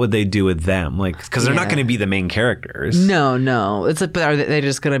 well, what would they do with them? Like because they're not going to be the main characters. No, it's like, but are they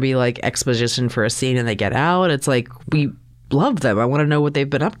just going to be like exposition for a scene and they get out? It's like we love them. I want to know what they've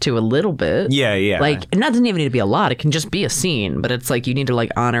been up to a little bit. Yeah. Like, and that doesn't even need to be a lot. It can just be a scene, but it's like you need to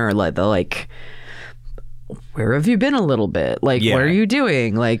like honor like the like, where have you been a little bit? Like, what are you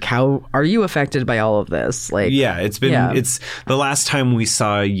doing? Like, how are you affected by all of this? Like, it's been it's the last time we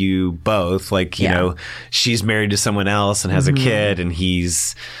saw you both. Like, you know, she's married to someone else and has a kid, and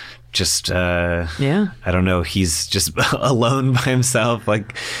he's just I don't know, he's just alone by himself,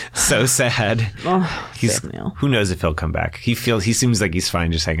 like so sad. Who knows if he'll come back. He seems like he's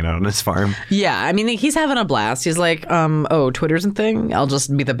fine just hanging out on his farm. I mean he's having a blast. He's like Twitter's a thing, I'll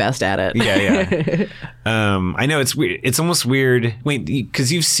just be the best at it. I know it's weird. It's almost weird. Wait,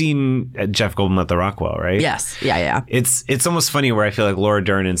 because you've seen Jeff Goldblum at the Rockwell, right? Yes. It's almost funny where I feel like Laura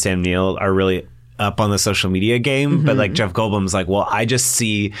Dern and Sam Neill are really up on the social media game, but like Jeff Goldblum's like, well, I just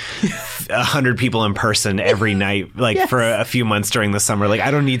see 100 people in person every night, like for a few months during the summer. Like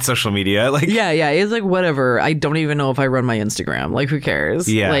I don't need social media. Like he's like, whatever. I don't even know if I run my Instagram. Like who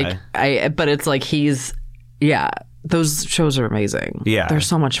cares? Like but it's like he's those shows are amazing. They're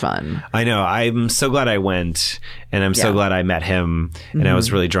so much fun. I know. I'm so glad I went, and I'm so glad I met him. And I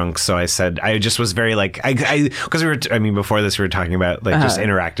was really drunk, so I said I just was very like because before this we were talking about like just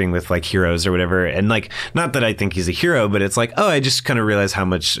interacting with like heroes or whatever, and like not that I think he's a hero, but it's like I just kind of realized how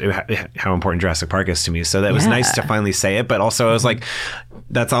important Jurassic Park is to me. So that was nice to finally say it, but also I was like,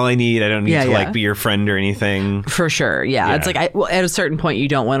 that's all I need. I don't need to like be your friend or anything. For sure. It's like at a certain point you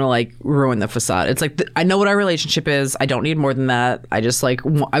don't want to like ruin the facade. It's like I know what our relationship is. I don't need more than that. I just like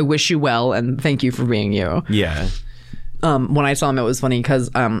I wish you well and thank you for being you. When I saw him, it was funny because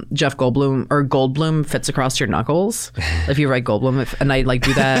Jeff Goldblum fits across your knuckles. If you write Goldblum, and I like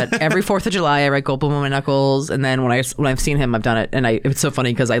do that every 4th of July, I write Goldblum on my knuckles, and then when I've seen him, I've done it, and it's so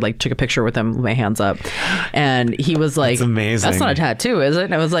funny because I like took a picture with him with my hands up, and he was like, "That's amazing. That's not a tattoo, is it?"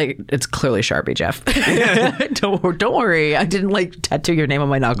 And I was like, "It's clearly Sharpie, Jeff. Don't worry, I didn't like tattoo your name on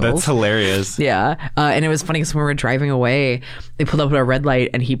my knuckles." That's hilarious. Yeah, and it was funny because when we were driving away, they pulled up at a red light,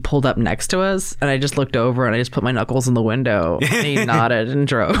 and he pulled up next to us, and I just looked over and I just put my knuckles in the window, and he nodded and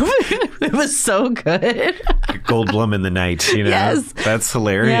drove. It was so good. Goldblum in the night, you know? Yes. That's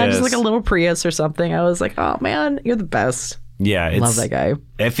hilarious. Yeah, just like a little Prius or something. I was like, oh man, you're the best. Yeah, love that guy.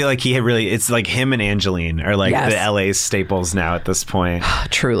 I feel like it's like him and Angeline are like the LA staples now at this point.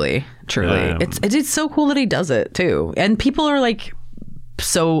 Truly. It's so cool that he does it too. And people are like,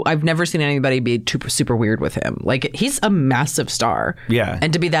 so I've never seen anybody be super weird with him. Like, he's a massive star. Yeah.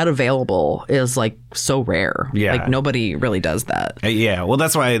 And to be that available is like so rare. Yeah. Like nobody really does that. Yeah. Well,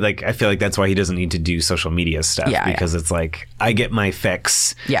 that's why I feel like that's why he doesn't need to do social media stuff. Yeah, because it's like I get my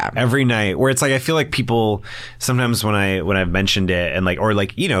fix every night. Where it's like I feel like people sometimes when I've mentioned it and like or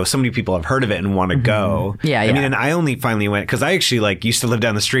like, you know, so many people have heard of it and want to go. Yeah. I mean, and I only finally went because I actually like used to live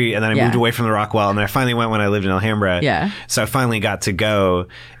down the street and then I moved away from the Rockwell and then I finally went when I lived in Alhambra. Yeah. So I finally got to go.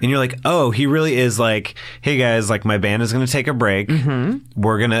 And you're like, oh, he really is like, hey guys, like my band is going to take a break.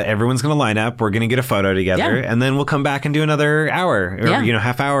 Everyone's going to line up. We're going to get a photo together and then we'll come back and do another hour or, you know,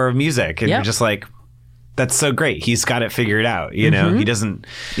 half hour of music. And you're just like, that's so great. He's got it figured out. You know, he doesn't.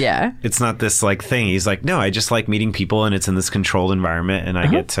 Yeah. It's not this like thing. He's like, no, I just like meeting people and it's in this controlled environment and I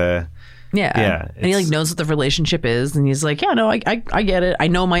get to. Yeah. And he like knows what the relationship is and he's like, yeah, no, I get it. I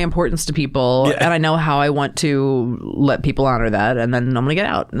know my importance to people and I know how I want to let people honor that and then I'm gonna get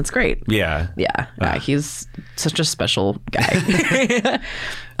out and it's great. Yeah. He's such a special guy.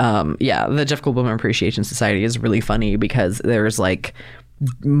 The Jeff Goldblum Appreciation Society is really funny because there's like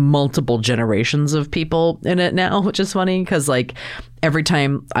multiple generations of people in it now, which is funny because like every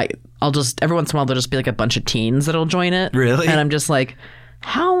time every once in a while there'll just be like a bunch of teens that'll join it. Really? And I'm just like,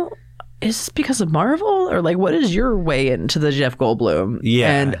 how is this because of Marvel or like what is your way into the Jeff Goldblum? Yeah.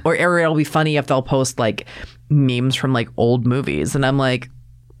 And or it'll be funny if they'll post like memes from like old movies and I'm like,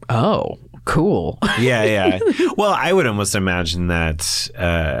 oh, cool. Yeah. Well, I would almost imagine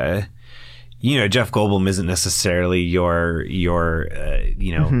that you know, Jeff Goldblum isn't necessarily your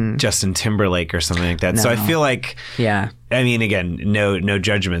Justin Timberlake or something like that. No. So I feel like, I mean, again, no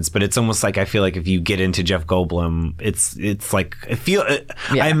judgments, but it's almost like I feel like if you get into Jeff Goldblum, it's like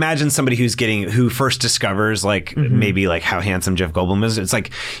I imagine somebody who first discovers like maybe like how handsome Jeff Goldblum is. It's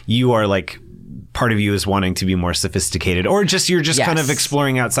like you are like. Part of you is wanting to be more sophisticated or you're just kind of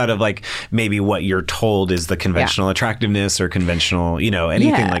exploring outside of like maybe what you're told is the conventional attractiveness or conventional, you know,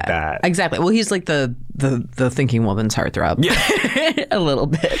 anything like that. Exactly. Well, he's like the thinking woman's heartthrob. Yeah. A little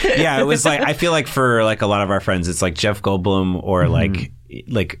bit. Yeah. It was like, I feel like for like a lot of our friends, it's like Jeff Goldblum or like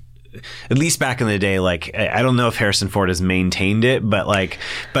at least back in the day, like I don't know if Harrison Ford has maintained it, but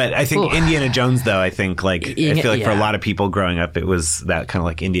I think Indiana Jones though, I think like I feel like for a lot of people growing up, it was that kind of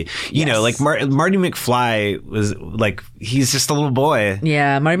like you know, like Marty McFly was like he's just a little boy.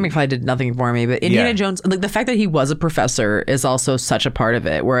 Yeah, Marty McFly did nothing for me, but Indiana Jones, like the fact that he was a professor is also such a part of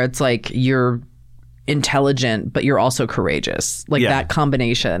it, where it's like you're intelligent, but you're also courageous. Like that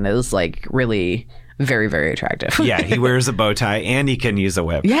combination is like really. Very, very attractive. Yeah, he wears a bow tie and he can use a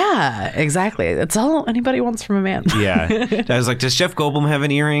whip. Yeah, exactly. That's all anybody wants from a man. Yeah. I was like, does Jeff Goldblum have an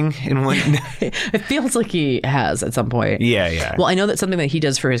earring? And like, it feels like he has at some point. Yeah. Well, I know that something that he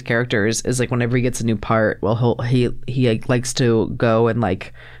does for his characters is like whenever he gets a new part, he like, likes to go and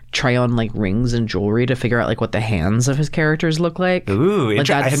like try on like rings and jewelry to figure out like what the hands of his characters look like. Ooh, like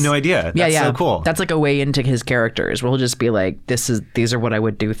I had no idea. That's so cool. That's like a way into his characters where he'll just be like, these are what I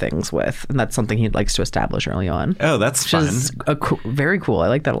would do things with. And that's something he likes to establish early on. Oh, that's fun. Which is very cool. I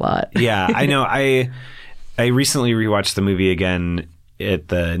like that a lot. Yeah, I know. I recently rewatched the movie again at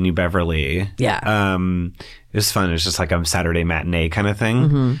the New Beverly. Yeah. It was fun. It was just like a Saturday matinee kind of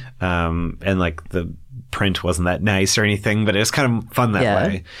thing. And like the print wasn't that nice or anything, but it was kind of fun that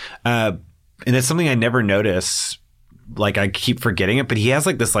way. And it's something I never notice. Like I keep forgetting it, but he has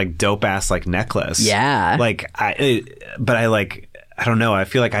like this like dope ass like necklace. Yeah. Like I don't know. I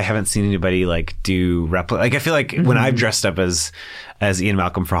feel like I haven't seen anybody like do replica. Like I feel like when I've dressed up as as Ian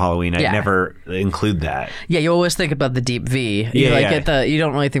Malcolm for Halloween, I'd never include that. Yeah, you always think about the deep V. You you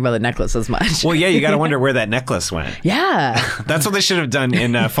don't really think about the necklace as much. Well, yeah, you got to wonder where that necklace went. Yeah. That's what they should have done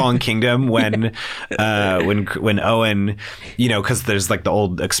in Fallen Kingdom when Owen, because there's like the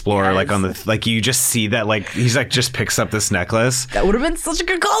old explorer, like on the, like you just see that, like he's like just picks up this necklace. That would have been such a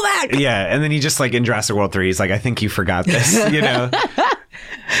good callback. Yeah, and then he just like in Jurassic World 3, he's like, I think you forgot this,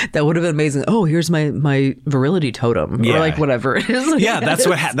 That would have been amazing. Oh, here's my virility totem, or like whatever it is. Yeah,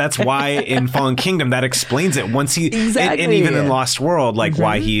 that's why in Fallen Kingdom that explains it. Once he and even in Lost World, like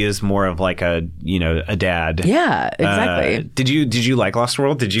why he is more of like a a dad. Yeah, exactly. Did you like Lost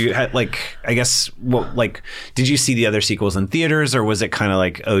World? Did you did you see the other sequels in theaters, or was it kind of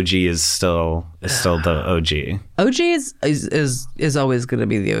like OG is still the OG? OG is always going to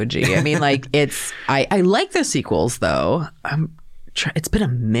be the OG. I mean, like I like the sequels though. It's been a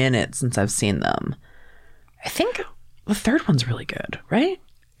minute since I've seen them. I think the third one's really good, right?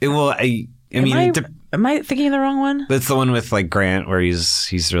 Am I thinking of the wrong one? That's the one with like Grant where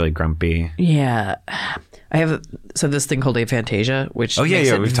he's really grumpy. Yeah. I have this thing called aphantasia, which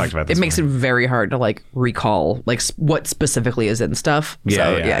we've talked about this. It makes it very hard to like recall like what specifically is in stuff.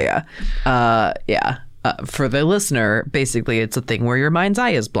 Yeah. For the listener, basically, it's a thing where your mind's eye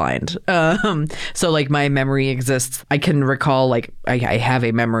is blind. So, like, my memory exists. I can recall, like, I have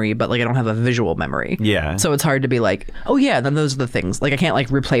a memory, but, like, I don't have a visual memory. Yeah. So it's hard to be like, oh, yeah, then those are the things. Like, I can't, like,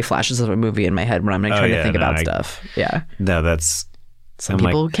 replay flashes of a movie in my head when I'm like, trying to think about stuff. Yeah. No, that's... Some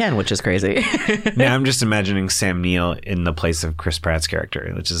people can, which is crazy. Now I'm just imagining Sam Neill in the place of Chris Pratt's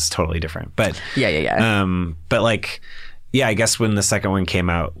character, which is totally different. But... Yeah. But, like... Yeah, I guess when the second one came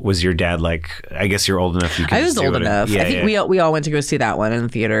out, was your dad like? I guess you're old enough. I was old enough. I think we all went to go see that one in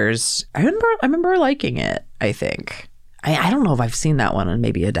theaters. I remember liking it. I think. I don't know if I've seen that one in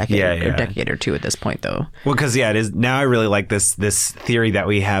maybe a decade or two at this point, though. Well, because it is now. I really like this theory that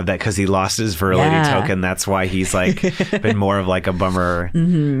we have that because he lost his virility token, that's why he's like been more of like a bummer,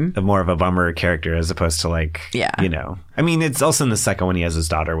 more of a bummer character as opposed to like, I mean, it's also in the second one he has his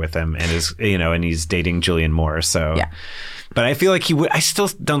daughter with him and is and he's dating Julianne Moore, so yeah. But I feel like he would. I still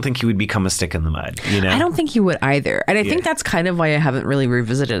don't think he would become a stick in the mud. I don't think he would either, and I think that's kind of why I haven't really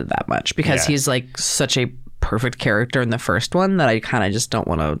revisited it that much because he's like such a perfect character in the first one that I kind of just don't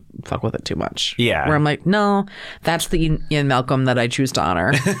want to fuck with it too much. Yeah. Where I'm like, no, that's the Ian Malcolm that I choose to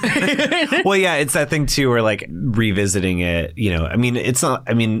honor. Well, yeah, it's that thing too where like revisiting it, I mean, it's not,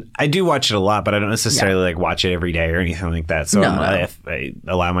 I mean, I do watch it a lot, but I don't necessarily like watch it every day or anything like that. So I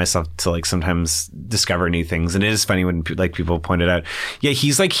allow myself to like sometimes discover new things. And it is funny when like people pointed out, yeah,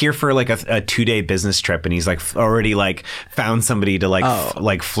 he's like here for like a 2-day business trip and he's like already like found somebody to like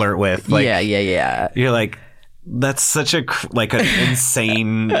like flirt with. Like, yeah. You're like, that's such an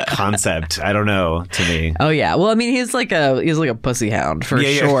insane concept. I don't know, to me. Oh yeah. Well, I mean, he's like a pussy hound for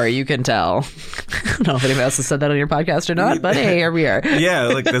sure. You can tell. I don't know if anyone else has said that on your podcast or not, but hey, here we are. Yeah,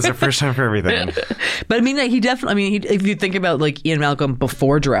 like there's a first time for everything. But I mean, he definitely. I mean, if you think about like Ian Malcolm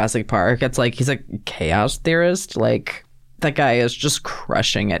before Jurassic Park, it's like he's a chaos theorist. Like that guy is just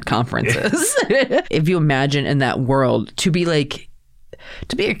crushing at conferences. If you imagine in that world to be a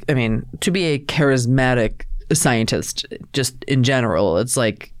charismatic scientist just in general, it's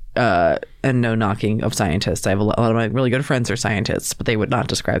like and no knocking of scientists. I have a lot of my really good friends are scientists, but they would not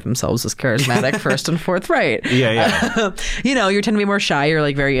describe themselves as charismatic first and forthright. Yeah. You tend to be more shy or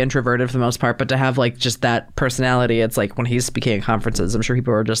like very introverted for the most part, but to have like just that personality, it's like when he's speaking at conferences, I'm sure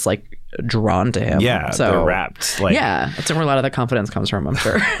people are just like drawn to him. Yeah, so they're rapt. Like, yeah, that's where a lot of the confidence comes from, I'm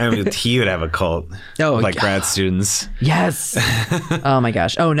sure. I mean, he would have a cult like grad students. Yes. Oh my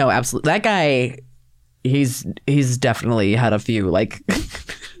gosh. Oh no, absolutely. That guy, he's definitely had a few like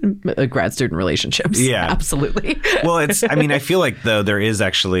grad student relationships. Yeah, absolutely. Well, I feel like though there is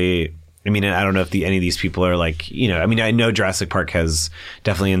actually, I mean, I don't know if any of these people are like, I mean, I know Jurassic Park has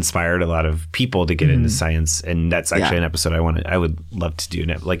definitely inspired a lot of people to get into science, and that's actually an episode I would love to do,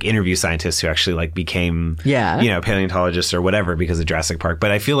 like interview scientists who actually like became, paleontologists or whatever because of Jurassic Park. But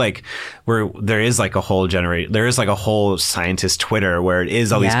I feel like there is like a whole scientist Twitter where it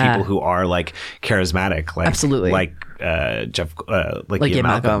is all these people who are like charismatic, like absolutely, like Jeff, like Ian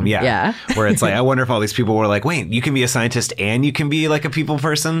Malcolm. Yeah. Where it's like, I wonder if all these people were like, wait, you can be a scientist and you can be like a people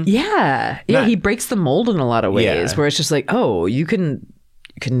person. Yeah. He breaks the mold in a lot of ways where it's just like, oh, you can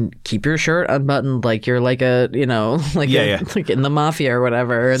keep your shirt unbuttoned like you're like a, like in the mafia or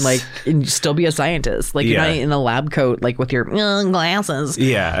whatever, and like and still be a scientist. Like you're not in a lab coat like with your glasses.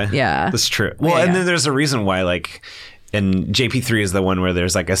 Yeah. That's true. Well, and then there's a reason why like And JP3 is the one where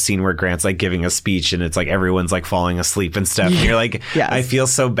there's like a scene where Grant's like giving a speech and it's like everyone's like falling asleep and stuff. And you're like, Yes. I feel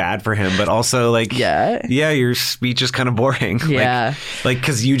so bad for him, but also like, yeah, your speech is kind of boring. Yeah. Like,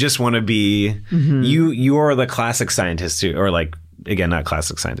 because you just want to be, you are the classic scientist who, or like, again, not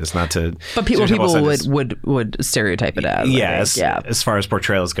classic scientist, not to. But people would stereotype it as. As far as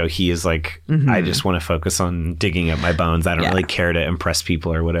portrayals go, he is like, I just want to focus on digging up my bones. I don't really care to impress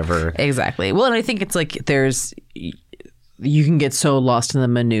people or whatever. Exactly. Well, and I think it's like you can get so lost in the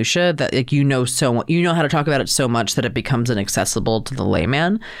minutia that like you know how to talk about it so much that it becomes inaccessible to the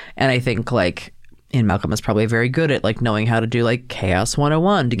layman. And I think like Ian Malcolm is probably very good at like knowing how to do like Chaos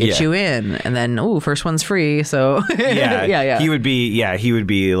 101 to get you in, and then first one's free. So yeah. He would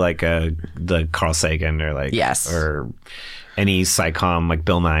be like the Carl Sagan or like or any psychom like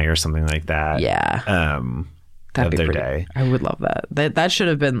Bill Nye or something like that. Yeah. That'd of be their pretty, day. I would love that. That should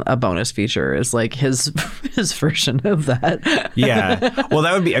have been a bonus feature. Is like his version of that. Yeah. Well,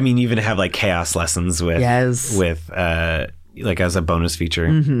 that would be. I mean, even have like chaos lessons with like as a bonus feature.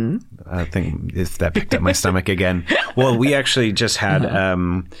 I think if that picked up my stomach again. Well, we actually just had. I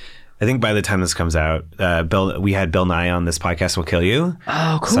think by the time this comes out, we had Bill Nye on This Podcast Will Kill You.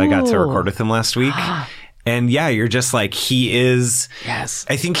 Oh, cool. So I got to record with him last week. And yeah, you're just like, he is. Yes.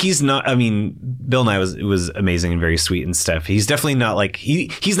 I think he's not. I mean, Bill Nye was amazing and very sweet and stuff. He's definitely not like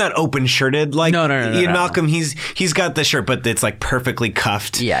he's not open shirted like Ian Malcolm. He's got the shirt, but it's like perfectly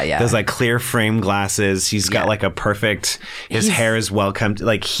cuffed. Yeah. There's like clear frame glasses. He's got like a perfect. His hair is well kept.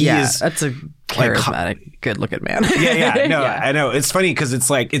 Like he is. That's a charismatic, good looking man. Yeah. No, I know. It's funny because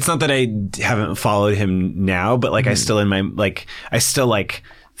it's like it's not that I haven't followed him now, but like I still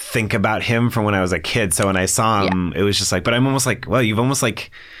think about him from when I was a kid. So when I saw him, it was just like, but I'm almost like, well, you've almost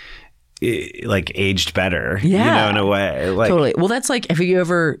like aged better, you know, in a way. Like, totally. Well, that's like if you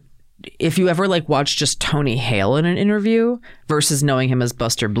ever like watch just Tony Hale in an interview versus knowing him as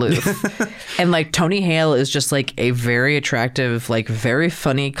Buster Bluth. And like Tony Hale is just like a very attractive, like very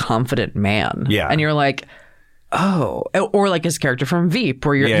funny, confident man. Yeah. And you're like, oh, or like his character from Veep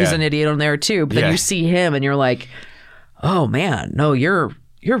where he's an idiot on there too. But then you see him and you're like, oh man, no, you're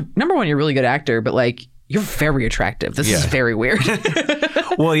number one, you're a really good actor, but like you're very attractive. This is very weird.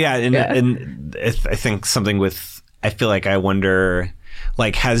 Well, and I think something with, I feel like I wonder,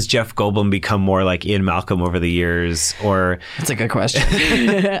 like, has Jeff Goldblum become more like Ian Malcolm over the years, or? That's a good question.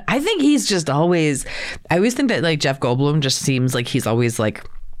 I think he's just always, I always think that like Jeff Goldblum just seems like he's always like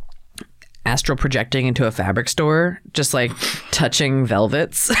astral projecting into a fabric store, just like touching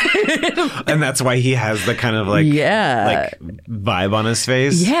velvets. And that's why he has the kind of like vibe on his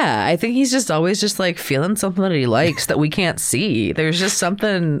face. Yeah, I think he's just always just like feeling something that he likes that we can't see. There's just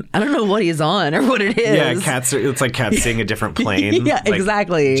something, I don't know what he's on or what it is. Yeah, it's like cats seeing a different plane. Yeah, like,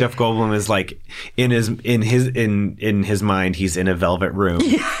 exactly. Jeff Goldblum is like in his mind, he's in a velvet room.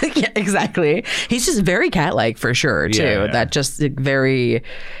 Yeah, exactly. He's just very cat-like for sure too. Yeah. That just like, very.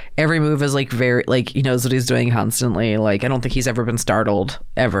 Every move is like very, like he knows what he's doing constantly. Like I don't think he's ever been startled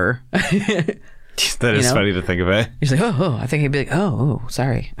ever. That is funny to think about. He's like, oh, I think he'd be like, oh,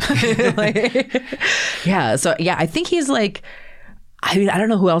 sorry. Yeah. So yeah, I think he's like, I mean, I don't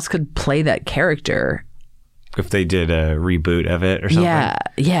know who else could play that character. If they did a reboot of it or something.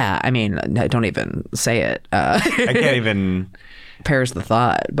 Yeah. I mean, don't even say it. I can't even. Perish the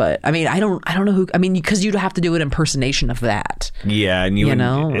thought, but I mean, I don't know who. I mean, because you'd have to do an impersonation of that. Yeah, and you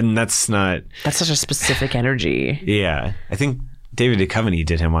know, and that's such a specific energy. Yeah, I think David Duchovny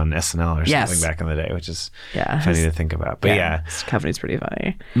did him on SNL or something back in the day, which is funny to think about. But Duchovny's pretty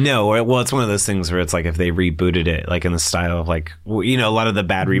funny. No, well, it's one of those things where it's like if they rebooted it, like in the style of like, you know, a lot of the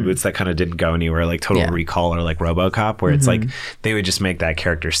bad reboots that kind of didn't go anywhere, like Total Recall or like RoboCop, where it's like they would just make that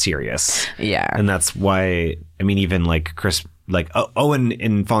character serious. Yeah, and that's why I mean, even like Chris. Like Owen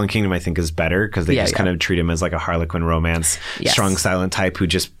in Fallen Kingdom, I think is better because they just kind of treat him as like a Harlequin romance, strong silent type who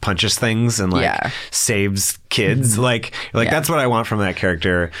just punches things and like saves kids. Like that's what I want from that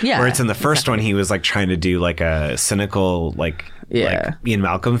character. Yeah, where it's in the first one, he was like trying to do like a cynical like Ian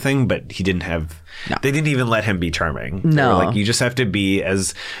Malcolm thing, but he didn't have. No. They didn't even let him be charming. No, like you just have to be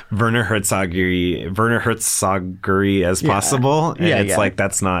as Werner Herzoggery as possible. And it's like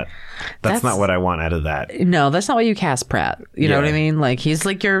that's not what I want out of that. No, that's not what you cast Pratt. You know what I mean? Like he's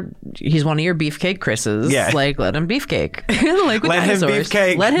like he's one of your beefcake Chris's. Yeah, like let him beefcake. Like with dinosaurs.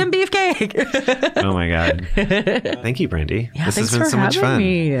 Let him beefcake. Oh my god! Thank you, Brandy. Yeah, this has been so much fun.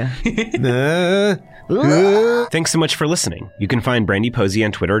 Me. Thanks so much for listening. You can find Brandy Posey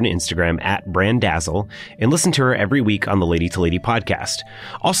on Twitter and Instagram at Brandazzle and listen to her every week on the Lady to Lady podcast.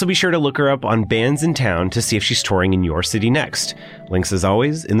 Also, be sure to look her up on bands in town to see if she's touring in your city next. Links, as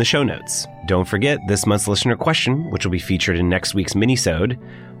always, in the show notes. Don't forget this month's listener question, which will be featured in next week's minisode.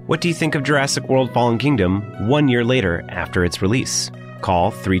 What do you think of Jurassic World Fallen Kingdom 1 year later after its release?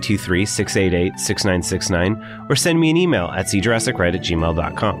 Call 323-688-6969 or send me an email at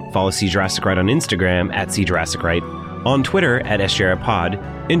seejurassicright@gmail.com. Follow See Jurassic Right on Instagram at seejurassicright, on Twitter at SJRPod,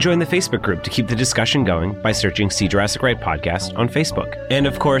 and join the Facebook group to keep the discussion going by searching See Jurassic Right Podcast on Facebook. And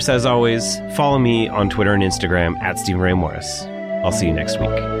of course, as always, follow me on Twitter and Instagram at Stephen Ray Morris. I'll see you next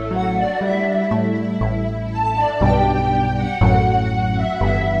week.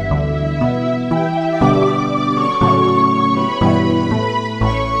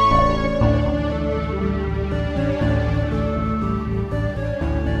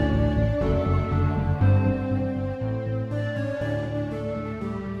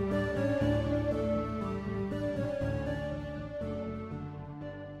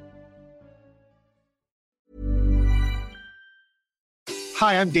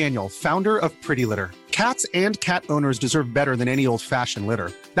 Hi, I'm Daniel, founder of Pretty Litter. Cats and cat owners deserve better than any old-fashioned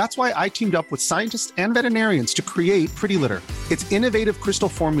litter. That's why I teamed up with scientists and veterinarians to create Pretty Litter. Its innovative crystal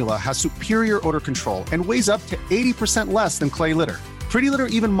formula has superior odor control and weighs up to 80% less than clay litter. Pretty Litter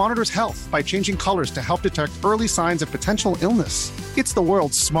even monitors health by changing colors to help detect early signs of potential illness. It's the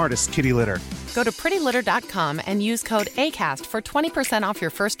world's smartest kitty litter. Go to prettylitter.com and use code ACAST for 20% off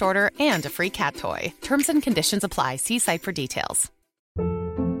your first order and a free cat toy. Terms and conditions apply. See site for details.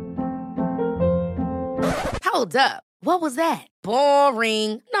 Hold up. What was that?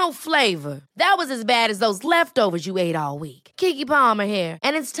 Boring. No flavor. That was as bad as those leftovers you ate all week. Keke Palmer here,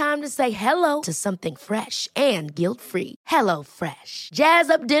 and it's time to say hello to something fresh and guilt-free. Hello Fresh. Jazz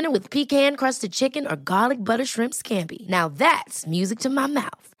up dinner with pecan-crusted chicken or garlic butter shrimp scampi. Now that's music to my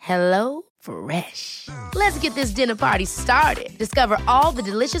mouth. Hello Fresh. Let's get this dinner party started. Discover all the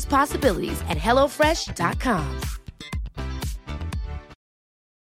delicious possibilities at HelloFresh.com.